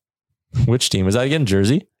 Yeah. Which team was that again?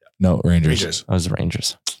 Jersey? No, Rangers. Rangers. That was the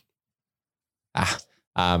Rangers.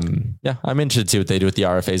 Yeah, I'm interested to see what they do with the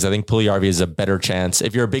RFAs. I think Puljujarvi is a better chance.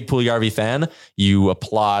 If you're a big Puljujarvi fan, you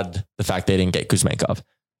applaud the fact they didn't get Kuzmenko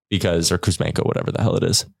or Kuzmenko, whatever the hell it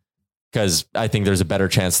is. Because I think there's a better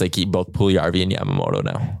chance they keep both Puljujarvi and Yamamoto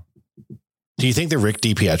now. Do you think the Rick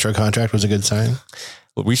DiPietro contract was a good sign?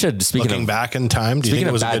 Well, we should, Looking back in time, do you think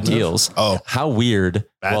it was bad a good move? deals, Oh, how weird.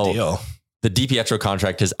 bad deal. The DiPietro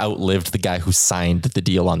contract has outlived the guy who signed the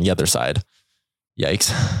deal on the other side.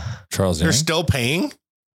 Yikes. Charles They're Yang. still paying?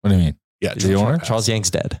 What do you mean? Yeah. The owner? Charles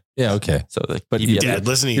Yang's dead. Yeah, okay. So But DiPietro- Dead.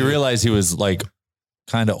 Listen to You you. realize he was like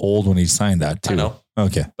kind of old when he signed that too. I know.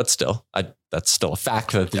 Okay. But still, that's still a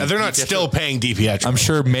fact that Yeah, they're not still paying DiPietro. I'm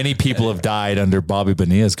sure many people have died under Bobby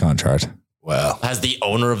Bonilla's contract. Well, Has the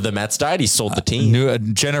owner of the Mets died? He sold the team. New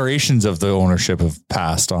generations of the ownership have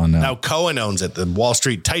passed on now. now Cohen owns it, the Wall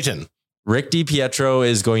Street Titan. Rick DiPietro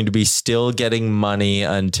is going to be still getting money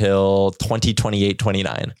until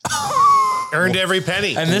 2028-29. Earned every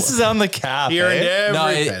penny. And this is on the cap. He earned eh? every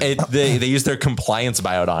No, penny. they use their compliance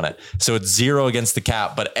buyout on it. So it's zero against the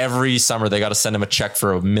cap, but every summer they got to send him a check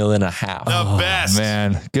for $1.5 million. The best.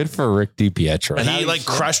 Man, good for Rick DiPietro. And he like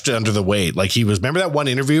crushed it under the weight. Like he was, remember that one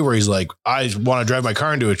interview where he's like, I want to drive my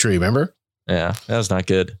car into a tree. Remember? Yeah, that was not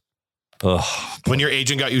good. Ugh. When your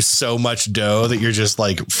agent got you so much dough that you're just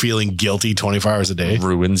like feeling guilty 24 hours a day.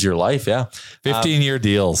 Ruins your life, yeah. 15-year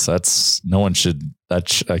deals. That's no one should. I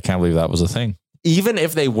can't believe that was a thing. Even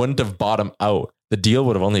if they wouldn't have bought him out, the deal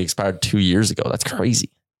would have only expired 2 years ago. That's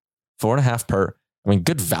crazy. 4.5 per. I mean,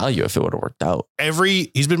 good value if it would have worked out.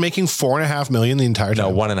 He's been making $4.5 million the entire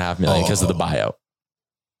time. No, 1.5 million because of the buyout.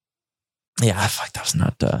 Yeah, fuck, that was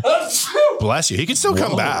not. Bless you. He could still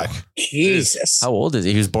come back. Jesus. How old is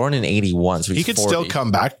he? He was born in 81, so He he's could 40. still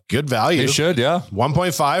come back. Good value. He should, yeah.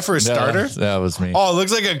 1.5 for a starter. That was me. Oh, it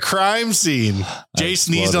looks like a crime scene. Jay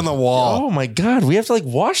sneezed on the wall. Oh my God, we have to like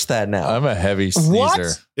watch that now. I'm a heavy sneezer.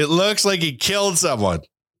 What? It looks like he killed someone.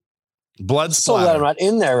 Blood So glad I'm splatter. not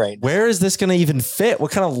in there right now. Where is this going to even fit?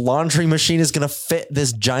 What kind of laundry machine is going to fit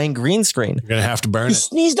this giant green screen? You're going to have to burn You it.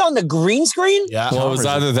 sneezed on the green screen? Yeah. Well, it was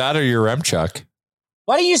either that or your Remchuk.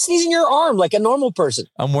 Why don't you sneeze in your arm like a normal person?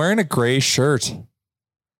 I'm wearing a gray shirt. So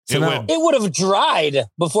It now- would- It would have dried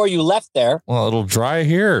before you left there. Well, it'll dry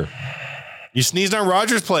here. You sneezed on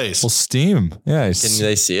Rogers Place. Well, steam. Yeah. Can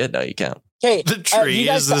they see it? No, you can't. Okay, The tree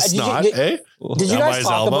is the snot, eh? Did you Down by guys his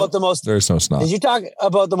talk elbow? about the most? There's no snot. Did you talk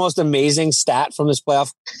about the most amazing stat from this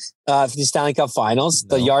playoff for the Stanley Cup Finals?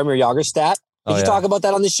 The Jaromir Jagr stat. Did Oh, you yeah. talk about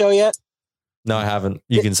that on the show yet? No, I haven't.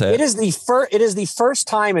 You can say It is the first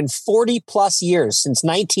time in 40 plus years since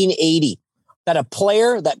 1980 that a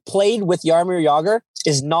player that played with Jaromir Jagr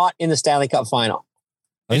is not in the Stanley Cup Final.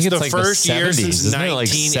 I think It's it's the like first the year 70s, since isn't it? Like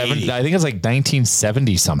 1980. I think it's like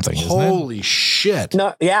 1970 something. Isn't it? Holy shit.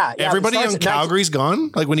 No, yeah. Everybody it on starts at Calgary's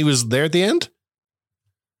gone? Like when he was there at the end?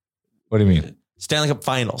 What do you mean? Stanley Cup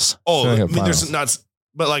Finals. Oh, Stanley I Cup mean, there's Finals. not,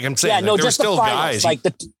 but like I'm saying, Yeah, like, no, there were just the still finals. guys. Like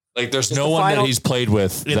the Like there's Just no the one final- that he's played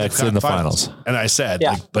with in the that's in the finals. And I said,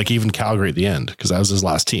 Yeah. like even Calgary at the end, because that was his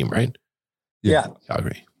last team, right? yeah.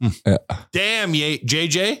 Calgary. Yeah. Damn,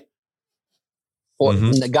 JJ. Or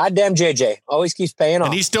Mhm. the goddamn JJ always keeps paying off.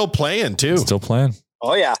 And he's still playing too. Still playing.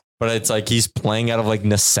 Oh yeah. But it's like he's playing out of like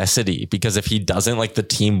necessity because if he doesn't, like the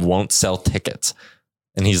team won't sell tickets.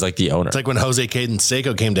 And he's like the owner. It's like when Jose Caden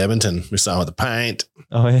Seiko came to Edmonton. We saw him with a pint.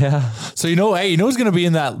 Oh, yeah. So you know who's going to be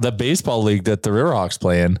in the baseball league that the Riverhawks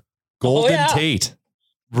play in? Golden yeah. Tate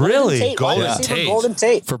Really? Tate, wide Golden receiver Tate. Golden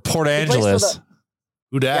Tate. for Port plays for Angeles.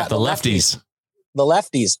 Who dat? Yeah, the lefties. The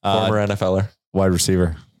lefties. Former NFLer. Wide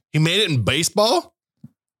receiver. He made it in baseball?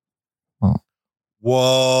 Oh.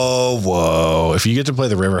 Whoa. If you get to play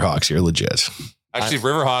the Riverhawks, you're legit. Actually,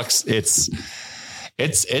 Riverhawks,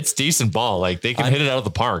 it's decent ball. Like they can hit it out of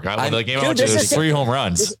the park. The game out this to is- 3 home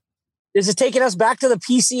runs. This is taking us back to the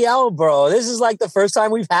PCL, bro. This is like the first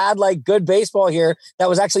time we've had like good baseball here that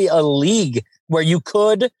was actually a league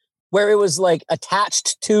where it was like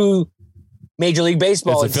attached to Major League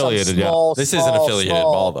Baseball. It's affiliated, This is an affiliated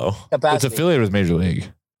ball, though. Capacity. It's affiliated with Major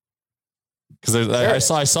League.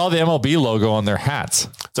 Because I saw the MLB logo on their hats.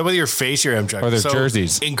 So with your face, your M-Chuck. Or their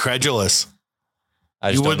jerseys. Incredulous.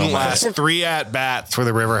 You wouldn't last 3 at-bats for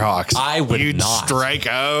the Riverhawks. I would You'd not. strike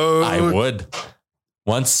out. I would.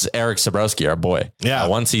 Once Eric Sabrowski, our boy,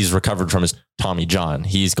 once he's recovered from his Tommy John,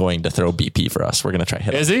 he's going to throw BP for us. We're going to try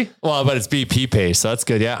hit him. Is he? Well, but it's BP pace, so that's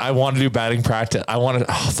good. Yeah, I want to do batting practice.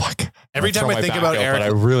 Every time I think about Eric, but I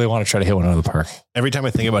really want to try to hit one out of the park. Every time I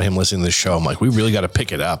think about him listening to this show, I'm like, we really got to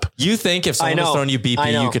pick it up. You think if someone was throwing you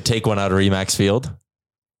BP, you could take one out of Remax Field?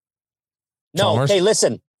 No. Chalmers? Hey,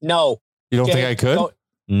 listen. No. You don't think I could?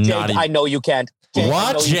 Jay, I know you can't.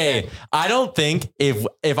 What, Jay? I don't think if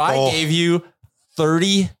I gave you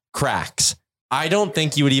 30 cracks, I don't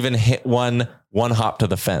think you would even hit one hop to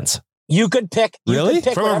the fence. You could pick. Really?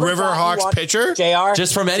 From a Riverhawks pitcher? JR?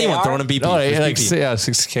 Just from anyone throwing a BP. No, like, yeah,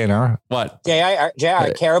 6K an hour. What? JR,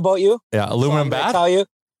 I care about you. Yeah, aluminum bat? I tell you,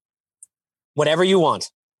 whatever you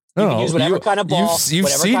want. You can use whatever kind of ball, you've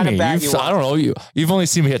whatever seen kind me. of bat you want. I don't know. You've only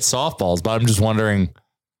seen me hit softballs, but I'm just wondering.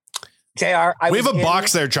 JR, we have a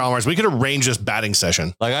box there, Chalmers. We could arrange this batting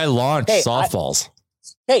session. Like I launched softballs.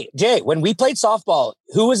 Hey, Jay, when we played softball,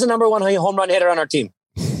 who was the number 1 home run hitter on our team?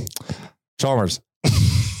 Chalmers.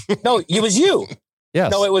 No, it was you.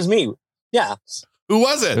 Yes. No, it was me. Yeah. Who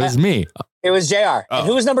was it? It was me. It was JR. Oh. And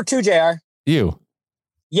who was number 2, JR? You.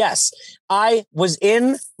 Yes. I was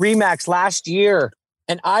in Remax last year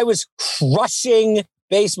and I was crushing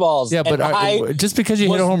baseballs. Yeah, but just because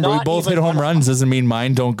you hit a home run, we both hit home runs doesn't mean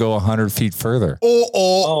mine don't go 100 feet further.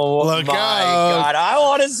 Oh my God. I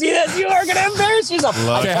want to see this. You are going to embarrass yourself.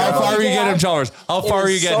 Okay, how far are you getting him, Chalmers? How far are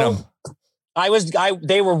you getting him?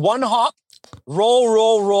 They were one hop,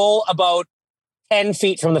 roll about 10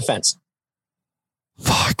 feet from the fence.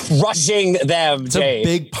 Fuck. Crushing them, It's Jay. a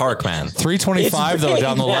big park, man. 325 though,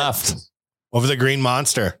 down the left. Over the Green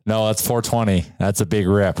Monster. No, that's 420. That's a big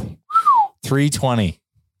rip. 320.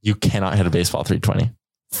 You cannot hit a baseball 320.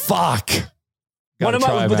 Fuck.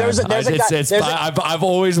 I've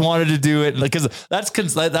always wanted to do it because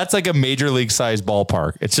that's like a major league size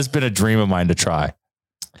ballpark. It's just been a dream of mine to try.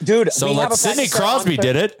 Dude, so like Sidney Crosby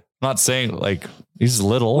did it. I'm not saying like he's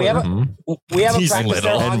little. We have a practice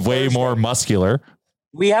there and way more muscular.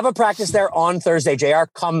 We have a practice there on Thursday. JR,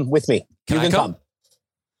 come with me. You can come.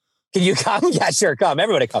 Can you come? Yeah, sure. Come.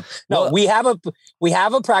 Everybody come. No, we have a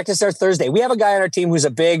practice there Thursday. We have a guy on our team who's a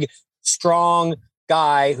big, strong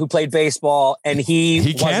guy who played baseball and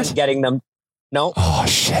he wasn't getting them. No. Oh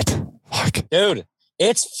shit. Fuck. Dude,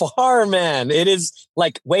 it's far, man. It is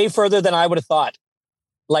like way further than I would have thought.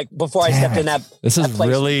 Like before I stepped in that. This is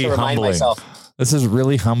really humbling. This is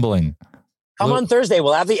really humbling. Come on Thursday.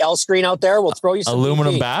 We'll have the L screen out there. We'll throw you some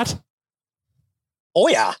aluminum bat. Oh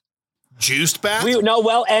yeah. Juiced bat? We were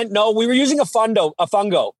using a fungo. I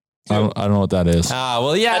don't know what that is.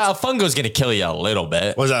 Well, yeah, a fungo's going to kill you a little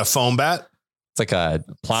bit. Was that a foam bat? It's like a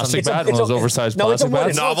plastic bat, one of those oversized plastic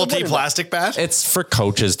bats. Novelty plastic bat? It's for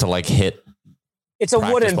coaches to like hit. It's a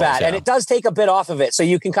wooden bat, and it does take a bit off of it, so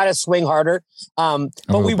you can kind of swing harder. But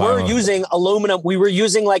we were using aluminum. We were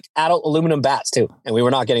using like adult aluminum bats too, and we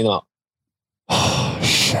were not getting them out. Oh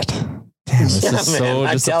shit! Damn, this is so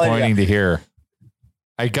disappointing to hear.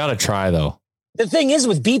 I gotta try though. The thing is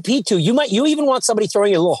with BP too, you even want somebody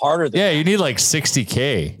throwing you a little harder than you need like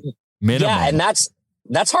 60K minimum. Yeah, and that's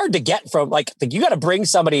hard to get from like you got to bring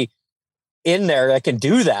somebody in there that can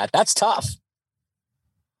do that. That's tough.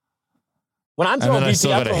 When I'm throwing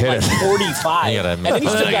BP, I'm throwing like 45. And then you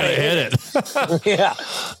still gotta hit it. Yeah.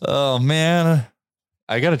 Oh man,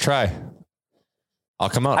 I gotta try.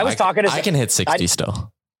 I'll come out. I can hit 60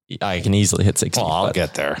 still. I can easily hit 60. Well, I'll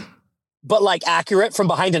get there. But like accurate from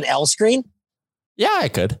behind an L screen? Yeah, I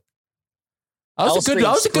could. I was a good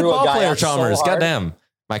ball player, Chalmers. So goddamn.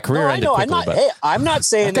 My career ended quickly. I'm not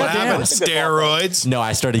saying that. What happened? Steroids? No,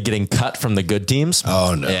 I started getting cut from the good teams.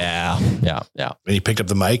 Oh, no. Yeah. And you picked up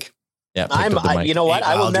the mic? Yeah. You know what?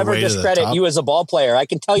 I will never discredit you as a ball player. I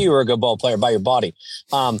can tell you were a good ball player by your body.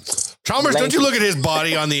 Chalmers, don't you look at his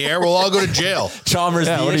body on the air. We'll all go to jail. Chalmers,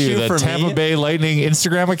 the issue for me, Tampa Bay Lightning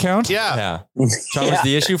Instagram account? Yeah. Chalmers,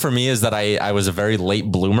 the issue for me is that I was a very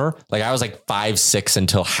late bloomer. Like I was like 5'6"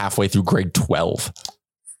 until halfway through grade 12.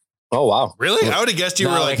 Oh wow! Really? I would have guessed you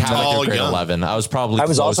were like tall, grade young. 11. I was probably. I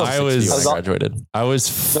was also. I graduated. I was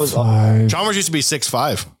 5. Chalmers used to be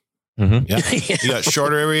 6'5". Mm-hmm. Yeah, you got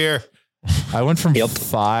shorter every year. I went from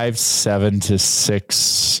 5'7" to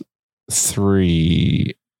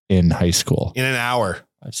 6'3" in high school. In an hour.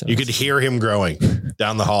 You could hear him growing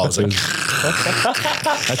down the hall. It's like,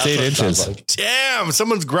 that's 8 inches. like. Damn,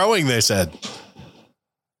 someone's growing, they said.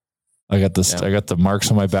 I got this. Yeah. I got the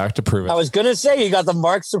marks on my back to prove it. I was going to say, you got the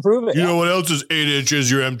marks to prove it. You know what else is 8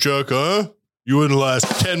 inches, your M-Chuck, huh? You wouldn't last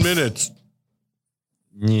 10 minutes.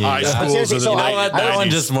 Yeah. High schools in the late 90s. That one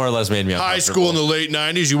just more or less made me High school in the late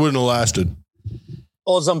 90s, you wouldn't have lasted.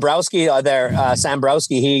 Old Zambrowski Sam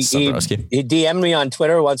Browski, he DM'd me on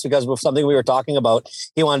Twitter once because of something we were talking about.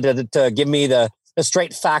 He wanted to give me the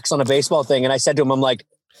straight facts on a baseball thing. And I said to him, I'm like,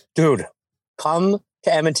 dude, come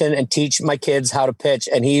to Edmonton and teach my kids how to pitch.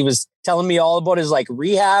 And he was telling me all about his like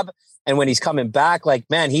rehab. And when he's coming back, like,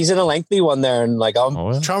 man, he's in a lengthy one there. And like,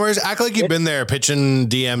 Chalmers, act like you've been there pitching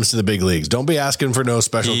DMs to the big leagues. Don't be asking for no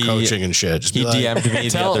special coaching and shit. Just he like, DM'd me.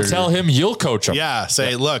 Tell him you'll coach him. Yeah.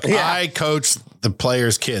 Say, look, I coach the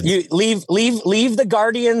players' kids. You leave the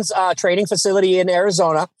Guardians training facility in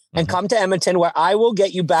Arizona and come to Edmonton, where I will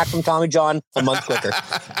get you back from Tommy John a month quicker.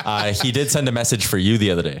 He did send a message for you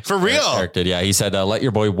the other day. For real? Eric did, yeah. He said, let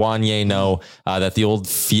your boy Wanye know that the old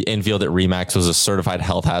infield at Remax was a certified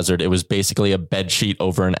health hazard. It was basically a bed sheet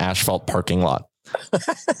over an asphalt parking lot.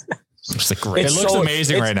 It's like great. It looks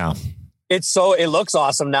amazing right now. It looks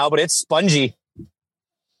awesome now, but it's spongy.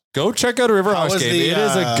 Go check out a Riverhawks game. It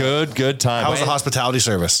is a good time. How's the hospitality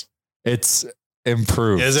service? It's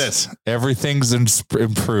improved. Is it? Everything's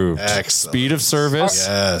improved. Excellent. Speed of service.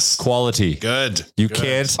 Yes. Quality. Good. You Good.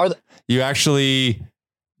 can't.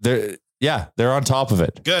 They're on top of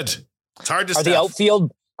it. Good. It's hard to.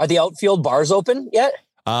 Are the outfield bars open yet?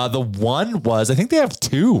 The one was. I think they have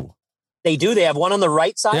 2. They do. They have one on the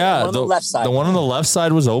right side. And one on the left side. The one on the left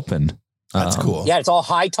side was open. That's cool. Yeah, it's all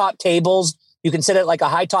high top tables. You can sit at like a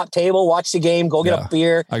high top table, watch the game, go get a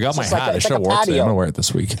beer. I got my hat. I should have worn it. I'm gonna wear it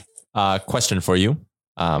this week. Question for you.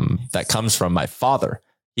 That comes from my father.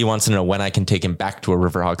 He wants to know when I can take him back to a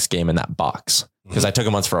Riverhawks game in that box. Because I took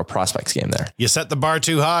him once for a Prospects game there. You set the bar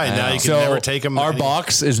too high. Now you can never take him. Our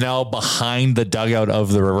box is now behind the dugout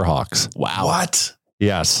of the Riverhawks. Wow. What?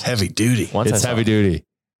 Yes. Heavy duty. It's heavy duty.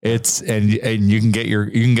 It's and you can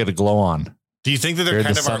get a glow on. Do you think that they're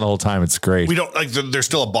kind of the whole time? It's great. We don't like. There's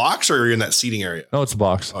still a box, or you're in that seating area. No, it's a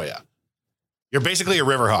box. Oh yeah, you're basically a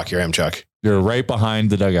Riverhawk. You're M-Chuck. You're right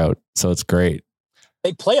behind the dugout, so it's great.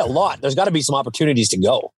 They play a lot. There's got to be some opportunities to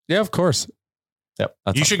go. Yeah, of course. Yep.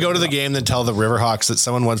 You should go to the game, then tell the Riverhawks that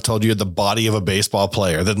someone once told you had the body of a baseball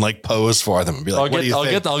player, then like pose for them and be like, "What do you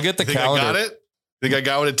think? I'll get the calendar. I got it. Think I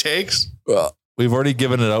got what it takes?" We've already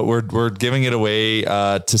given it out. We're giving it away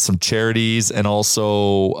to some charities and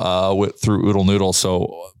also through Oodle Noodle.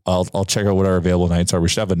 So I'll check out what our available nights are. We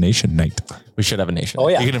should have a nation night. We should have a nation. Oh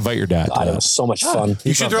yeah, you can invite your dad. God, it was so much fun.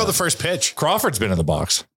 You should throw the first pitch. Crawford's been in the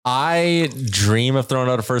box. I dream of throwing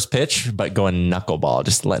out a first pitch, but going knuckleball,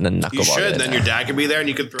 just letting a knuckleball. You should. Then your dad could be there, and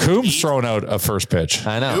you could throw. Coombs throwing out a first pitch.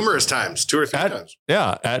 I know numerous times, 2 or 3 times.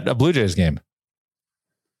 Yeah, at a Blue Jays game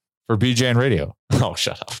for BJ and Radio. Oh,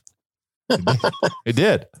 shut up. It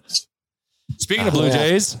did. Speaking of Blue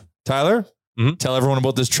Jays, Tyler, tell everyone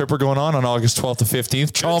about this trip we're going on August 12th to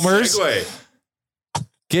 15th. Chalmers,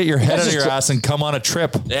 get your head out of your ass and come on a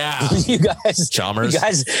trip. Yeah, you guys, Chalmers,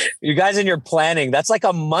 you guys in your planning. That's like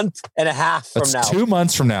a month and a half from now. 2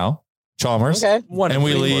 months from now, Chalmers. Okay, and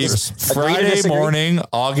we leave Friday morning,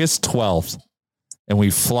 August 12th, and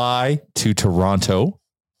we fly to Toronto.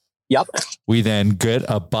 Yep. We then get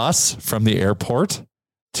a bus from the airport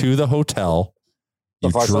to the hotel. You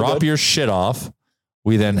drop your shit off.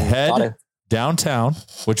 We then head downtown,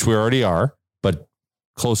 which we already are, but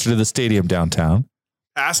closer to the stadium downtown.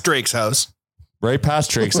 Past Drake's house. Right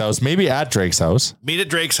past Drake's house. Maybe at Drake's house. Meet at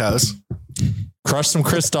Drake's house. Crush some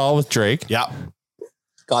Cristal with Drake. Yeah.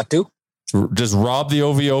 Got to. Just rob the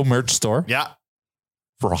OVO merch store. Yeah.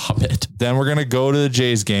 Rob it. Then we're going to go to the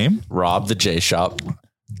Jays game. Rob the J shop.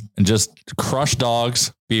 And just crush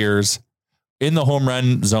dogs, beers. In the home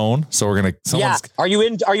run zone, so we're gonna. Yeah, are you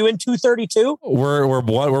in 232? We're one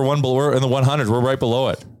below. We're in the 100s. We're right below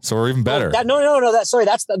it, so we're even better. No. That's like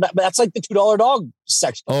the $2 dog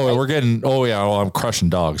section. Oh, right? We're getting. Oh yeah, well, I'm crushing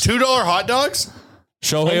dogs. $2 hot dogs.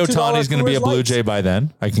 Shohei Ohtani's going to be a Blue Jay by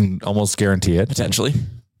then. I can almost guarantee it. Potentially.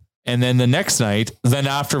 And then the next night, then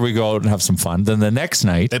after we go out and have some fun, then the next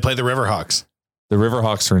night they play the Riverhawks. The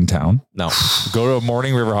Riverhawks are in town. No. Go to a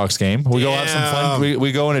morning Riverhawks game. We go have some fun.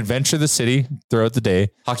 We go and adventure the city throughout the day.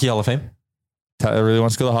 Hockey Hall of Fame. Tyler really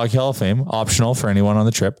wants to go to the Hockey Hall of Fame. Optional for anyone on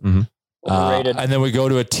the trip. Mm-hmm. Overrated. And then we go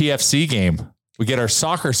to a TFC game. We get our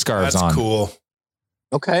soccer scarves on. That's cool.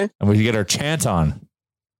 Okay. And we get our chant on.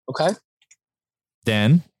 Okay.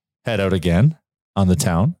 Then head out again on the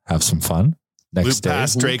town. Have some fun. next day.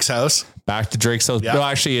 Past Drake's house. Back to Drake's house. Yeah. No,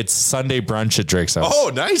 actually, it's Sunday brunch at Drake's house.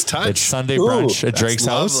 Oh, nice touch. It's Sunday brunch at Drake's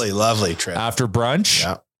house. Lovely trip. After brunch,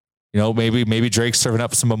 Yeah. Maybe Drake's serving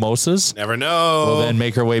up some mimosas. Never know. We'll then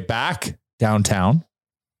make our way back downtown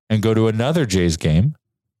and go to another Jays game.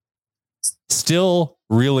 Still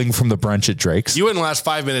reeling from the brunch at Drake's. You wouldn't last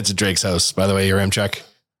 5 minutes at Drake's house, by the way, your check.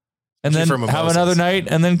 And then for have mimosas. another night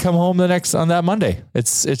and then come home on that Monday.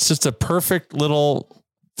 It's just a perfect little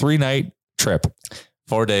 3-night trip.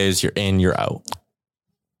 4 days, you're in, you're out.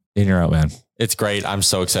 In, you're out, man. It's great. I'm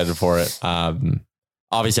so excited for it.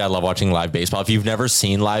 Obviously, I love watching live baseball. If you've never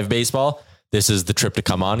seen live baseball, this is the trip to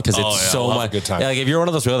come on because it's so much good time. Yeah, like if you're one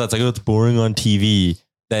of those people that's like, oh, it's boring on TV,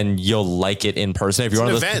 then you'll like it in person. If you're It's one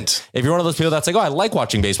an of those, event. if you're one of those people that's like, oh, I like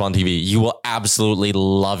watching baseball on TV, you will absolutely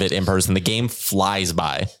love it in person. The game flies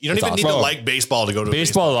by. You don't It's even need awesome. to like baseball to go to a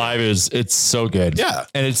Baseball live it's so good. Yeah.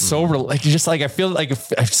 And it's so like, you just like, I feel like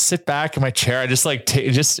if I sit back in my chair, I just like,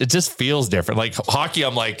 it just feels different. Like hockey,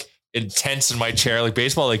 I'm like intense in my chair. Like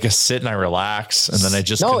baseball, like I sit and I relax and then I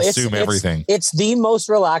just consume everything. It's the most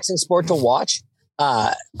relaxing sport to watch.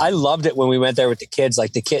 I loved it when we went there with the kids.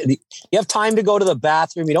 Like you have time to go to the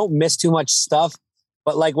bathroom. You don't miss too much stuff.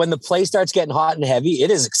 But like when the play starts getting hot and heavy,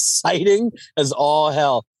 it is exciting as all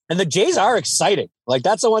hell. And the Jays are exciting. Like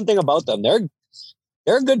that's the one thing about them. They're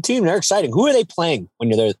a good team. They're exciting. Who are they playing when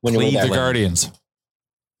you're there? When you're there? The Guardians.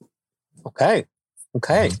 Okay.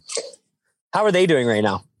 How are they doing right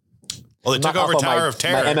now? Well, they took over Tower of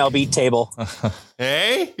Terror. My MLB table.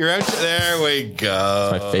 Hey, you're out there. We go.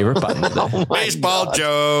 My favorite button. Baseball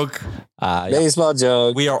joke. Baseball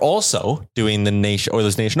joke. We are also doing the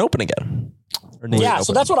Oilers Nation Open again.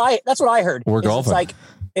 So that's what I heard. We're golfing.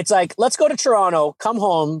 It's like let's go to Toronto, come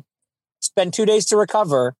home, spend 2 days to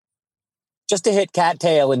recover, just to hit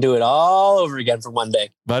cattail and do it all over again for one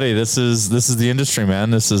day. Buddy, this is the industry,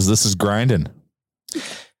 man. This is grinding.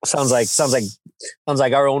 Sounds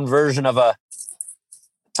like our own version of a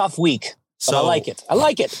tough week. But I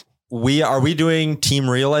like it. Are we doing Team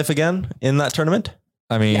Real Life again in that tournament?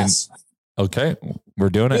 I mean, yes. Okay, we're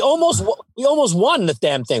doing it. We almost won the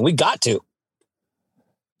damn thing. We got to.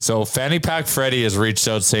 So Fanny Pack Freddy has reached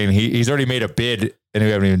out saying he's already made a bid and we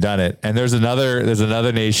haven't even done it. And there's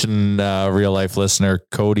another Nation Real Life listener,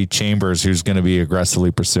 Cody Chambers, who's going to be aggressively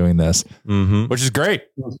pursuing this, which is great.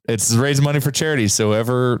 It's raising money for charity.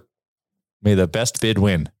 So may the best bid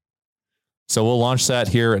win. So we'll launch that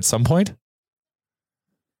here at some point.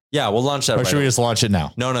 Yeah, we'll launch that. Or should we just launch it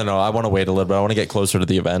now? No. I want to wait a little bit. I want to get closer to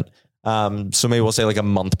the event. So maybe we'll say like a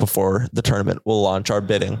month before the tournament, we'll launch our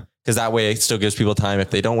bidding. Because that way it still gives people time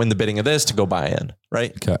if they don't win the bidding of this to go buy in,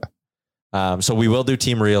 right? Okay. So we will do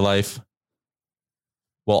Team Real Life.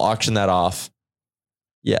 We'll auction that off.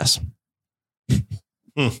 Yes.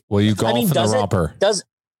 Will you golf in the romper?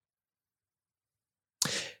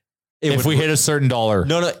 If we hit a certain dollar.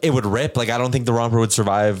 No, it would rip. Like I don't think the romper would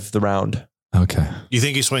survive the round. Okay. You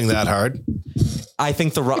think you swing that hard? I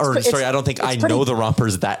think I don't think I know the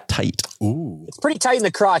romper's that tight. Ooh. It's pretty tight in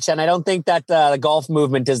the crotch, and I don't think that the golf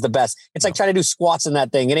movement is the best. It's like trying to do squats in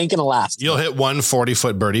that thing. It ain't going to last. You'll hit 1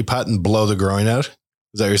 40-foot birdie putt and blow the groin out?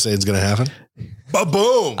 Is that what you're saying is going to happen?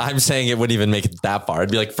 Ba-boom! I'm saying it wouldn't even make it that far.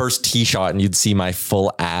 It'd be like first tee shot and you'd see my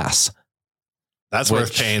full ass. That's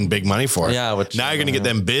worth paying big money for. Yeah. Now you're going to get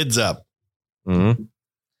them bids up. Mm-hmm.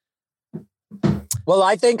 Well,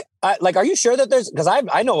 I think, are you sure that because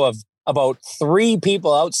I know of about 3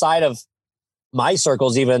 people outside of my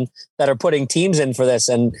circles even that are putting teams in for this.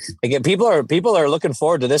 And again, people are looking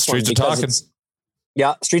forward to this one. Streets are talking.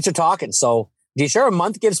 Yeah, streets are talking. So do you sure a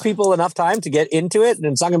month gives people enough time to get into it and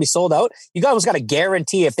it's not going to be sold out? You almost got to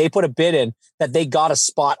guarantee if they put a bid in that they got a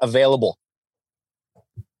spot available.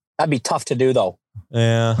 That'd be tough to do though.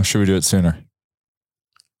 Yeah. Or should we do it sooner?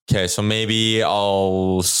 Okay, so maybe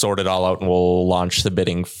I'll sort it all out and we'll launch the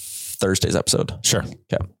bidding Thursday's episode. Sure.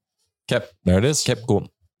 Okay. There it is. Okay,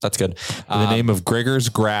 cool. That's good. In the name of Gregor's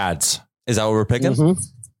Grads. Is that what we're picking? Mm-hmm.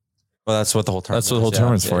 Well, that's what the whole tournament. That's what the whole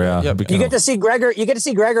tournament's for. Yeah. You get to see Gregor. You get to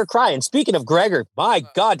see Gregor cry. And speaking of Gregor, my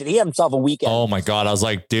God, did he have himself a weekend? Oh my God. I was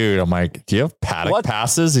like, dude, do you have paddock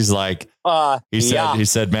passes? He's like, he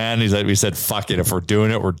said, man, we said, fuck it. If we're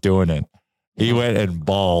doing it, we're doing it. He went and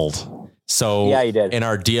bawled. So yeah, he did. In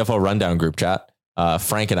our DFO rundown group chat,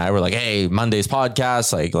 Frank and I were like, hey, Monday's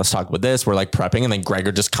podcast, like, let's talk about this. We're like prepping. And then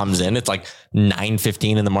Gregor just comes in. It's like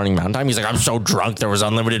 9:15 in the morning Mountain Time. He's like, I'm so drunk. There was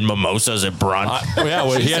unlimited mimosas at brunch. Where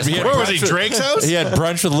was he? Drake's house? He had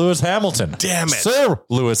brunch with Lewis Hamilton. Damn it. Sir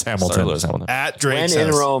Lewis Hamilton. At Drake's when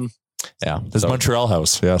house. in Rome. Yeah. His Montreal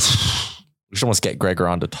house. Yes. We should almost get Gregor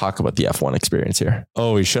on to talk about the F1 experience here.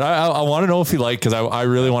 Oh, we should. I want to know if he because I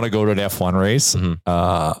really want to go to an F1 race.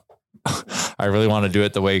 Mm-hmm. I really want to do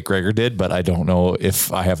it the way Gregor did, but I don't know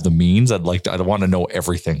if I have the means. I want to know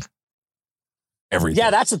everything. Everything. Yeah,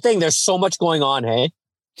 that's the thing. There's so much going on, hey,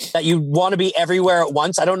 that you want to be everywhere at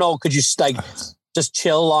once. I don't know. Could you just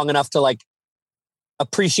chill long enough to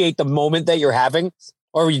appreciate the moment that you're having?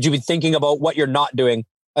 Or would you be thinking about what you're not doing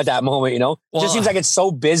at that moment? It just seems like it's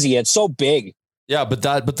so busy. It's so big. Yeah, but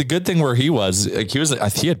the good thing where he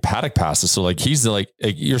had paddock passes. So he's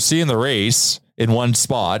you're seeing the race in one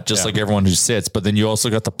spot, just like everyone who sits, but then you also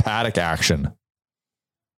got the paddock action.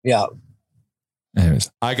 Yeah.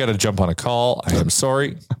 Anyways, I got to jump on a call. I am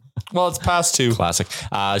sorry. Well, it's past 2. Classic.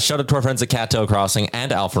 Shout out to our friends at Cattail Crossing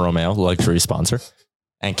and Alfa Romeo, luxury sponsor.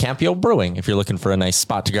 And Campio Brewing. If you're looking for a nice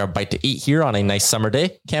spot to grab a bite to eat here on a nice summer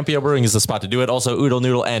day, Campio Brewing is the spot to do it. Also, Oodle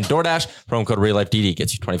Noodle and DoorDash. Promo code RealLifeDD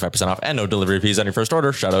gets you 25% off and no delivery fees on your first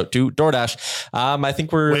order. Shout out to DoorDash. I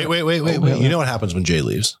think we're... Wait. You know what happens when Jay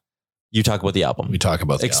leaves? You talk about the album. We talk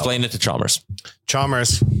about the Explain album. it to Chalmers.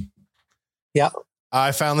 Chalmers. Yeah.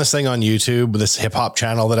 I found this thing on YouTube, this hip hop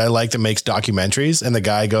channel that I like that makes documentaries. And the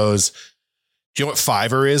guy goes, do you know what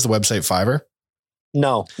Fiverr is? The website Fiverr?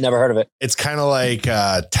 No, never heard of it. It's kind of like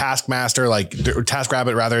Taskmaster,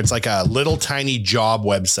 TaskRabbit rather. It's like a little tiny job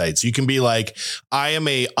website. So you can be like, I am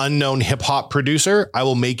a unknown hip hop producer. I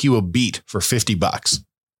will make you a beat for $50.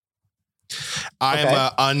 I am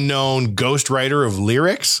an unknown ghostwriter of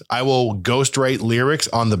lyrics. I will ghostwrite lyrics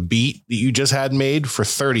on the beat that you just had made for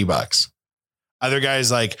 $30. Other guys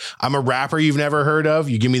like, I'm a rapper you've never heard of.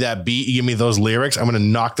 You give me that beat, you give me those lyrics. I'm going to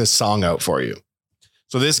knock this song out for you.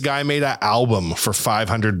 So this guy made an album for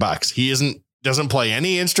 $500. He doesn't play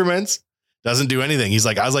any instruments, doesn't do anything. He's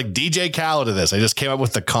like, I was like DJ Khaled to this. I just came up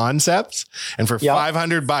with the concepts, and for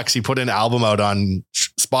 $500, he put an album out on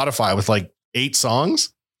Spotify with 8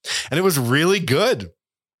 songs, and it was really good.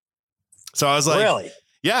 So I was like, really?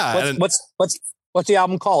 Yeah. What's the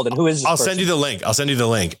album called, and who is this I'll person? send you the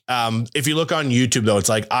link. If you look on YouTube though, it's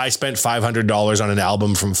like I spent $500 on an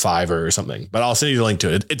album from Fiverr or something, but I'll send you the link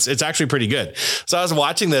to it. It's actually pretty good. So I was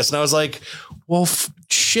watching this and I was like, well,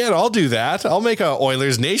 shit, I'll do that. I'll make a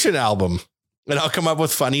Oilers Nation album and I'll come up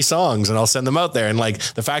with funny songs and I'll send them out there. And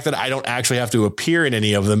the fact that I don't actually have to appear in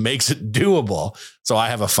any of them makes it doable. So I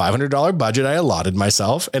have a $500 budget I allotted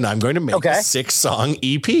myself, and I'm going to make a 6-song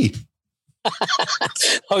EP.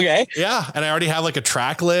 Okay. Yeah. And I already have a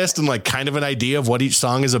track list and kind of an idea of what each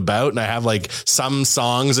song is about. And I have some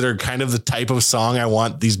songs that are kind of the type of song I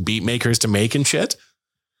want these beat makers to make and shit.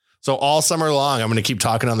 So all summer long, I'm going to keep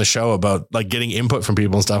talking on the show about getting input from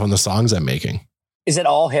people and stuff on the songs I'm making. Is it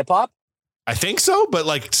all hip hop? I think so,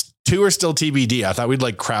 but 2 are still TBD. I thought we'd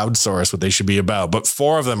crowdsource what they should be about, but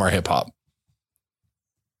 4 of them are hip hop.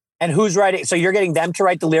 And who's writing? So you're getting them to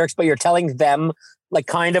write the lyrics, but you're telling them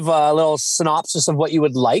kind of a little synopsis of what you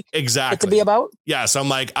would like exactly it to be about. Yeah. So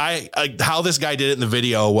I'm how this guy did it in the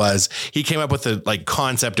video was he came up with the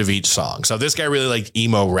concept of each song. So this guy really liked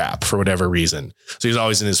emo rap for whatever reason. So he's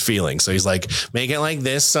always in his feelings. So he's like, make it like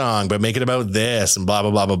this song, but make it about this and blah,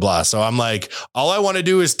 blah, blah, blah, blah. So I'm like, all I want to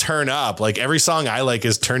do is turn up. Every song I like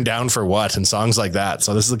is turned down for what, and songs like that.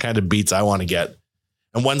 So this is the kind of beats I want to get.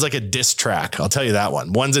 And one's a diss track. I'll tell you that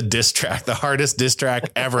one. One's a diss track, the hardest diss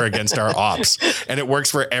track ever against our ops. And it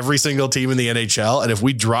works for every single team in the NHL. And if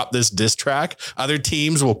we drop this diss track, other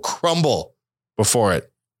teams will crumble before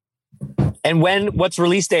it. And what's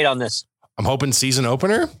release date on this? I'm hoping season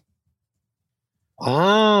opener.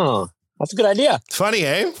 Oh, that's a good idea. It's funny,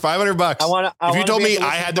 eh? $500. If you told me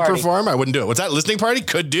I had to perform, I wouldn't do it. What's that? Listening party?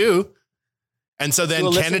 Could do. And so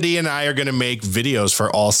then Kennedy and I are going to make videos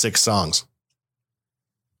for all 6 songs.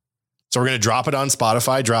 So we're going to drop it on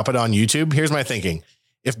Spotify, drop it on YouTube. Here's my thinking.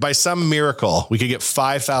 If by some miracle we could get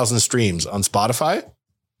 5,000 streams on Spotify,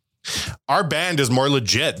 our band is more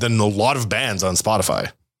legit than a lot of bands on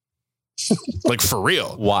Spotify. For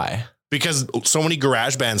real. Why? Because so many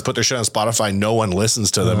garage bands put their shit on Spotify, no one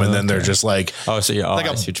listens to them. And then they're just I see what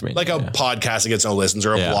you mean. A podcast that gets no listens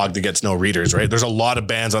or a blog that gets no readers, right? There's a lot of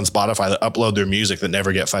bands on Spotify that upload their music that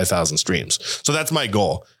never get 5,000 streams. So that's my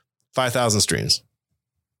goal. 5,000 streams.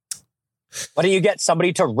 Why don't you get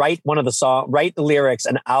somebody to write write the lyrics,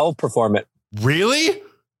 and I'll perform it? Really?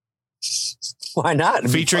 Why not?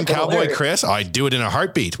 Featuring Cowboy Chris? Oh, I'd do it in a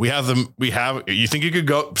heartbeat. You think you could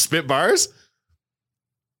go spit bars?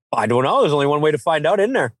 I don't know. There's only one way to find out,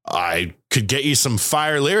 isn't there? I could get you some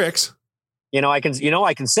fire lyrics. I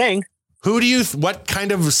can sing. What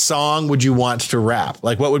kind of song would you want to rap?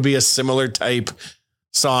 What would be a similar type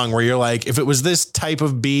song where you're if it was this type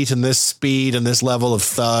of beat and this speed and this level of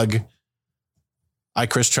thug,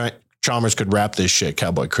 Chris Chalmers could rap this shit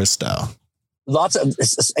Cowboy Chris style. Lots of,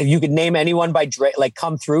 if you could name anyone by Drake, like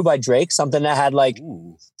Come Through by Drake, something that had like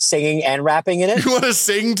singing and rapping in it. You want to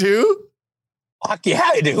sing too? Fuck yeah,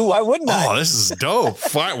 I do. Why wouldn't I? Oh, this is dope.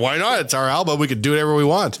 Why not? It's our album. We could do whatever we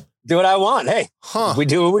want. Do what I want. Hey, we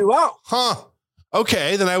do what we want.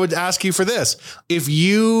 Okay, then I would ask you for this. If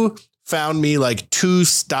you found me like two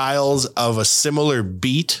styles of a similar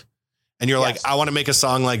beat and you're like, I want to make a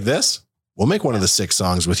song like this, we'll make one of the 6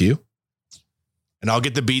 songs with you. And I'll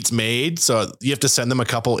get the beats made. So you have to send them a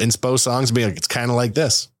couple inspo songs and be like, it's kind of like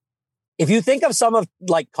this. If you think of some of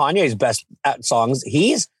like Kanye's best songs,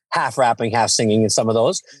 he's half rapping, half singing in some of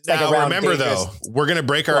those. Now, like remember though, we're going to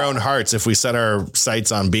break our own hearts if we set our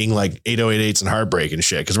sights on being like 808s and Heartbreak and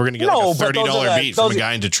shit. Because we're going to get like a $30 beat from a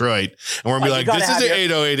guy in Detroit. And we're going to be like, this is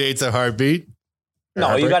an 808s a heartbeat.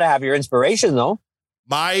 No, you got to have your inspiration though.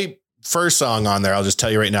 My first song on there, I'll just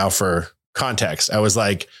tell you right now for context. I was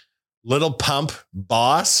like, Lil Pump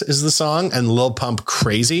Boss is the song and Lil Pump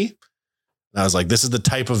Crazy. And I was like, this is the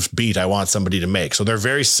type of beat I want somebody to make. So they're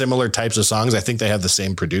very similar types of songs. I think they have the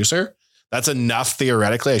same producer. That's enough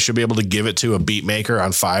theoretically. I should be able to give it to a beat maker on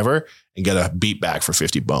Fiverr and get a beat back for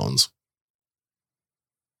 50 bones.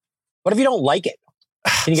 What if you don't like it?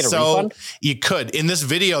 Can you get a refund? You could. In this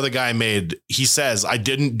video the guy made, he says, I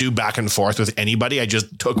didn't do back and forth with anybody. I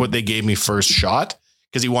just took what they gave me first shot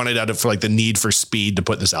because he wanted out of for like the need for speed to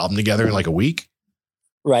put this album together in like a week.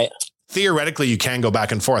 Right. Theoretically, you can go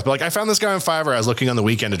back and forth. But like I found this guy on Fiverr. I was looking on the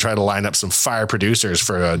weekend to try to line up some fire producers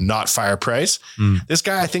for a not fire price. This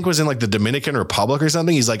guy, I think, was in like the Dominican Republic or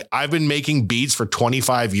something. He's like, I've been making beats for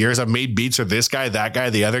 25 years. I've made beats for this guy, that guy,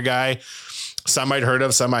 the other guy. Some I'd heard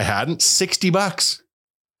of, some I hadn't. $60.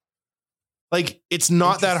 Like, it's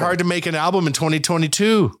not that hard to make an album in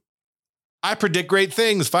 2022. I predict great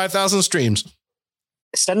things. 5,000 streams.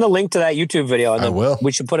 Send the link to that YouTube video. And I will.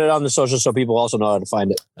 We should put it on the social so people also know how to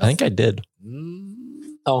find it. I think I did.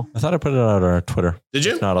 Oh, I thought I put it out on our Twitter. Did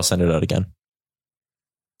you? If not, I'll send it out again.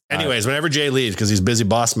 Anyways, whenever Jay leaves, because he's busy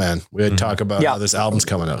boss man, we would talk about how this album's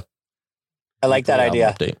coming out. I like that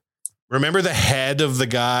idea. Update. Remember the head of the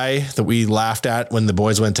guy that we laughed at when the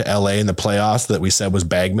boys went to LA in the playoffs that we said was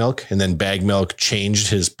Bag Milk? And then Bag Milk changed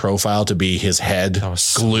his profile to be his head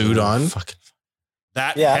glued on.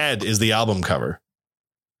 That head is the album cover.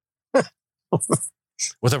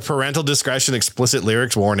 With a parental discretion, explicit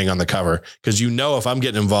lyrics warning on the cover. Because you know if I'm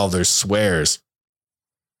getting involved, there's swears.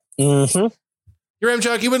 Mm-hmm. Your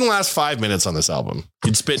Chuck, you wouldn't last 5 minutes on this album.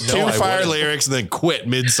 You'd spit two fire lyrics and then quit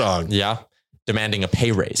mid-song. Yeah. Demanding a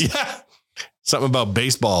pay raise. Yeah. Something about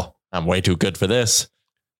baseball. I'm way too good for this.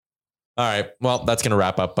 All right. Well, that's going to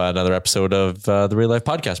wrap up another episode of the Real Life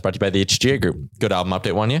Podcast brought to you by the HGA Group. Good album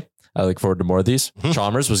update, one you. I look forward to more of these.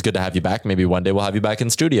 Chalmers, was good to have you back. Maybe one day we'll have you back in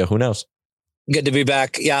studio. Who knows? Good to be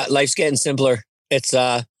back. Yeah, life's getting simpler. It's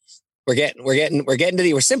we're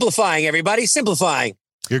simplifying, everybody. Simplifying.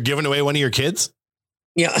 You're giving away one of your kids?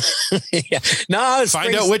 Yeah. Yeah. No,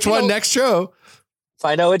 find out which one next show.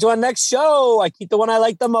 Find out which one next show. I keep the one I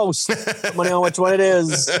like the most. Depending on which one it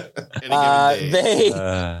is.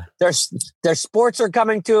 Their sports are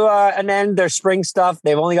coming to an end. Their spring stuff.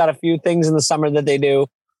 They've only got a few things in the summer that they do.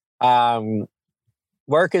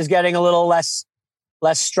 Work is getting a little less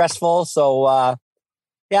stressful. So,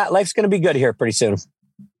 life's going to be good here pretty soon.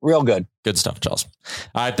 Real good. Good stuff, Charles.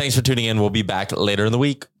 All right. Thanks for tuning in. We'll be back later in the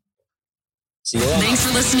week. See you then. Thanks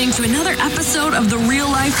for listening to another episode of the Real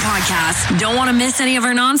Life Podcast. Don't want to miss any of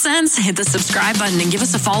our nonsense? Hit the subscribe button and give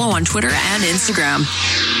us a follow on Twitter and Instagram.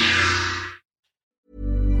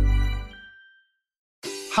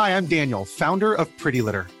 Hi, I'm Daniel, founder of Pretty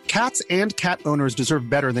Litter. Cats and cat owners deserve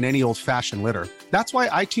better than any old-fashioned litter. That's why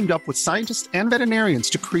I teamed up with scientists and veterinarians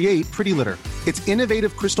to create Pretty Litter. Its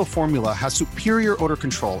innovative crystal formula has superior odor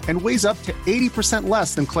control and weighs up to 80%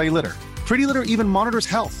 less than clay litter. Pretty Litter even monitors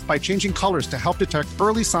health by changing colors to help detect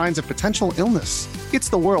early signs of potential illness. It's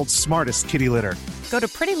the world's smartest kitty litter. Go to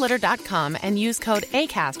prettylitter.com and use code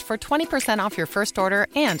ACAST for 20% off your first order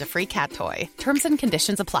and a free cat toy. Terms and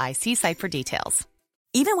conditions apply. See site for details.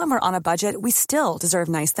 Even when we're on a budget, we still deserve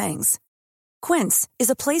nice things. Quince is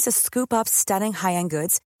a place to scoop up stunning high-end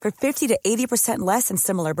goods for 50 to 80% less than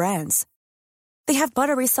similar brands. They have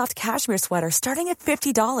buttery soft cashmere sweaters starting at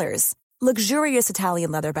 $50, luxurious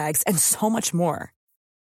Italian leather bags, and so much more.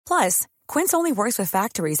 Plus, Quince only works with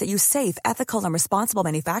factories that use safe, ethical, and responsible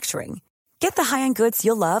manufacturing. Get the high-end goods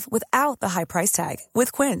you'll love without the high price tag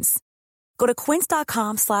with Quince. Go to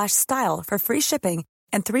quince.com/style for free shipping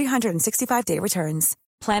and 365-day returns.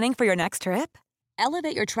 Planning for your next trip?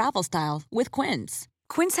 Elevate your travel style with Quince.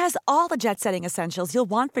 Quince has all the jet-setting essentials you'll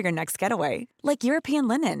want for your next getaway, like European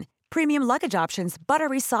linen, premium luggage options,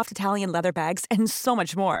 buttery soft Italian leather bags, and so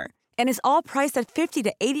much more. And is all priced at 50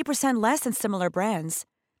 to 80% less than similar brands.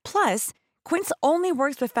 Plus, Quince only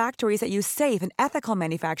works with factories that use safe and ethical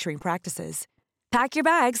manufacturing practices. Pack your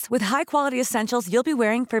bags with high-quality essentials you'll be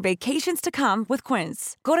wearing for vacations to come with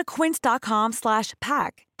Quince. Go to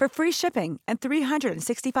quince.com/pack for free shipping and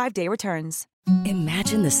 365-day returns.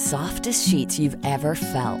 Imagine the softest sheets you've ever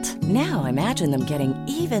felt. Now imagine them getting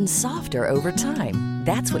even softer over time.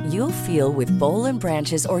 That's what you'll feel with Boll &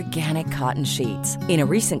 Branch's organic cotton sheets. In a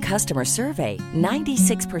recent customer survey,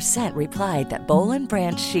 96% replied that Boll &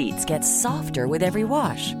 Branch sheets get softer with every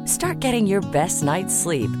wash. Start getting your best night's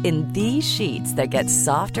sleep in these sheets that get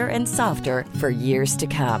softer and softer for years to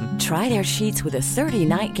come. Try their sheets with a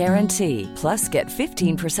 30-night guarantee. Plus, get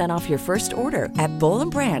 15% off your first order at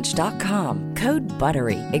bollandbranch.com. Code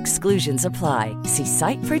BUTTERY. Exclusions apply. See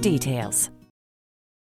site for details.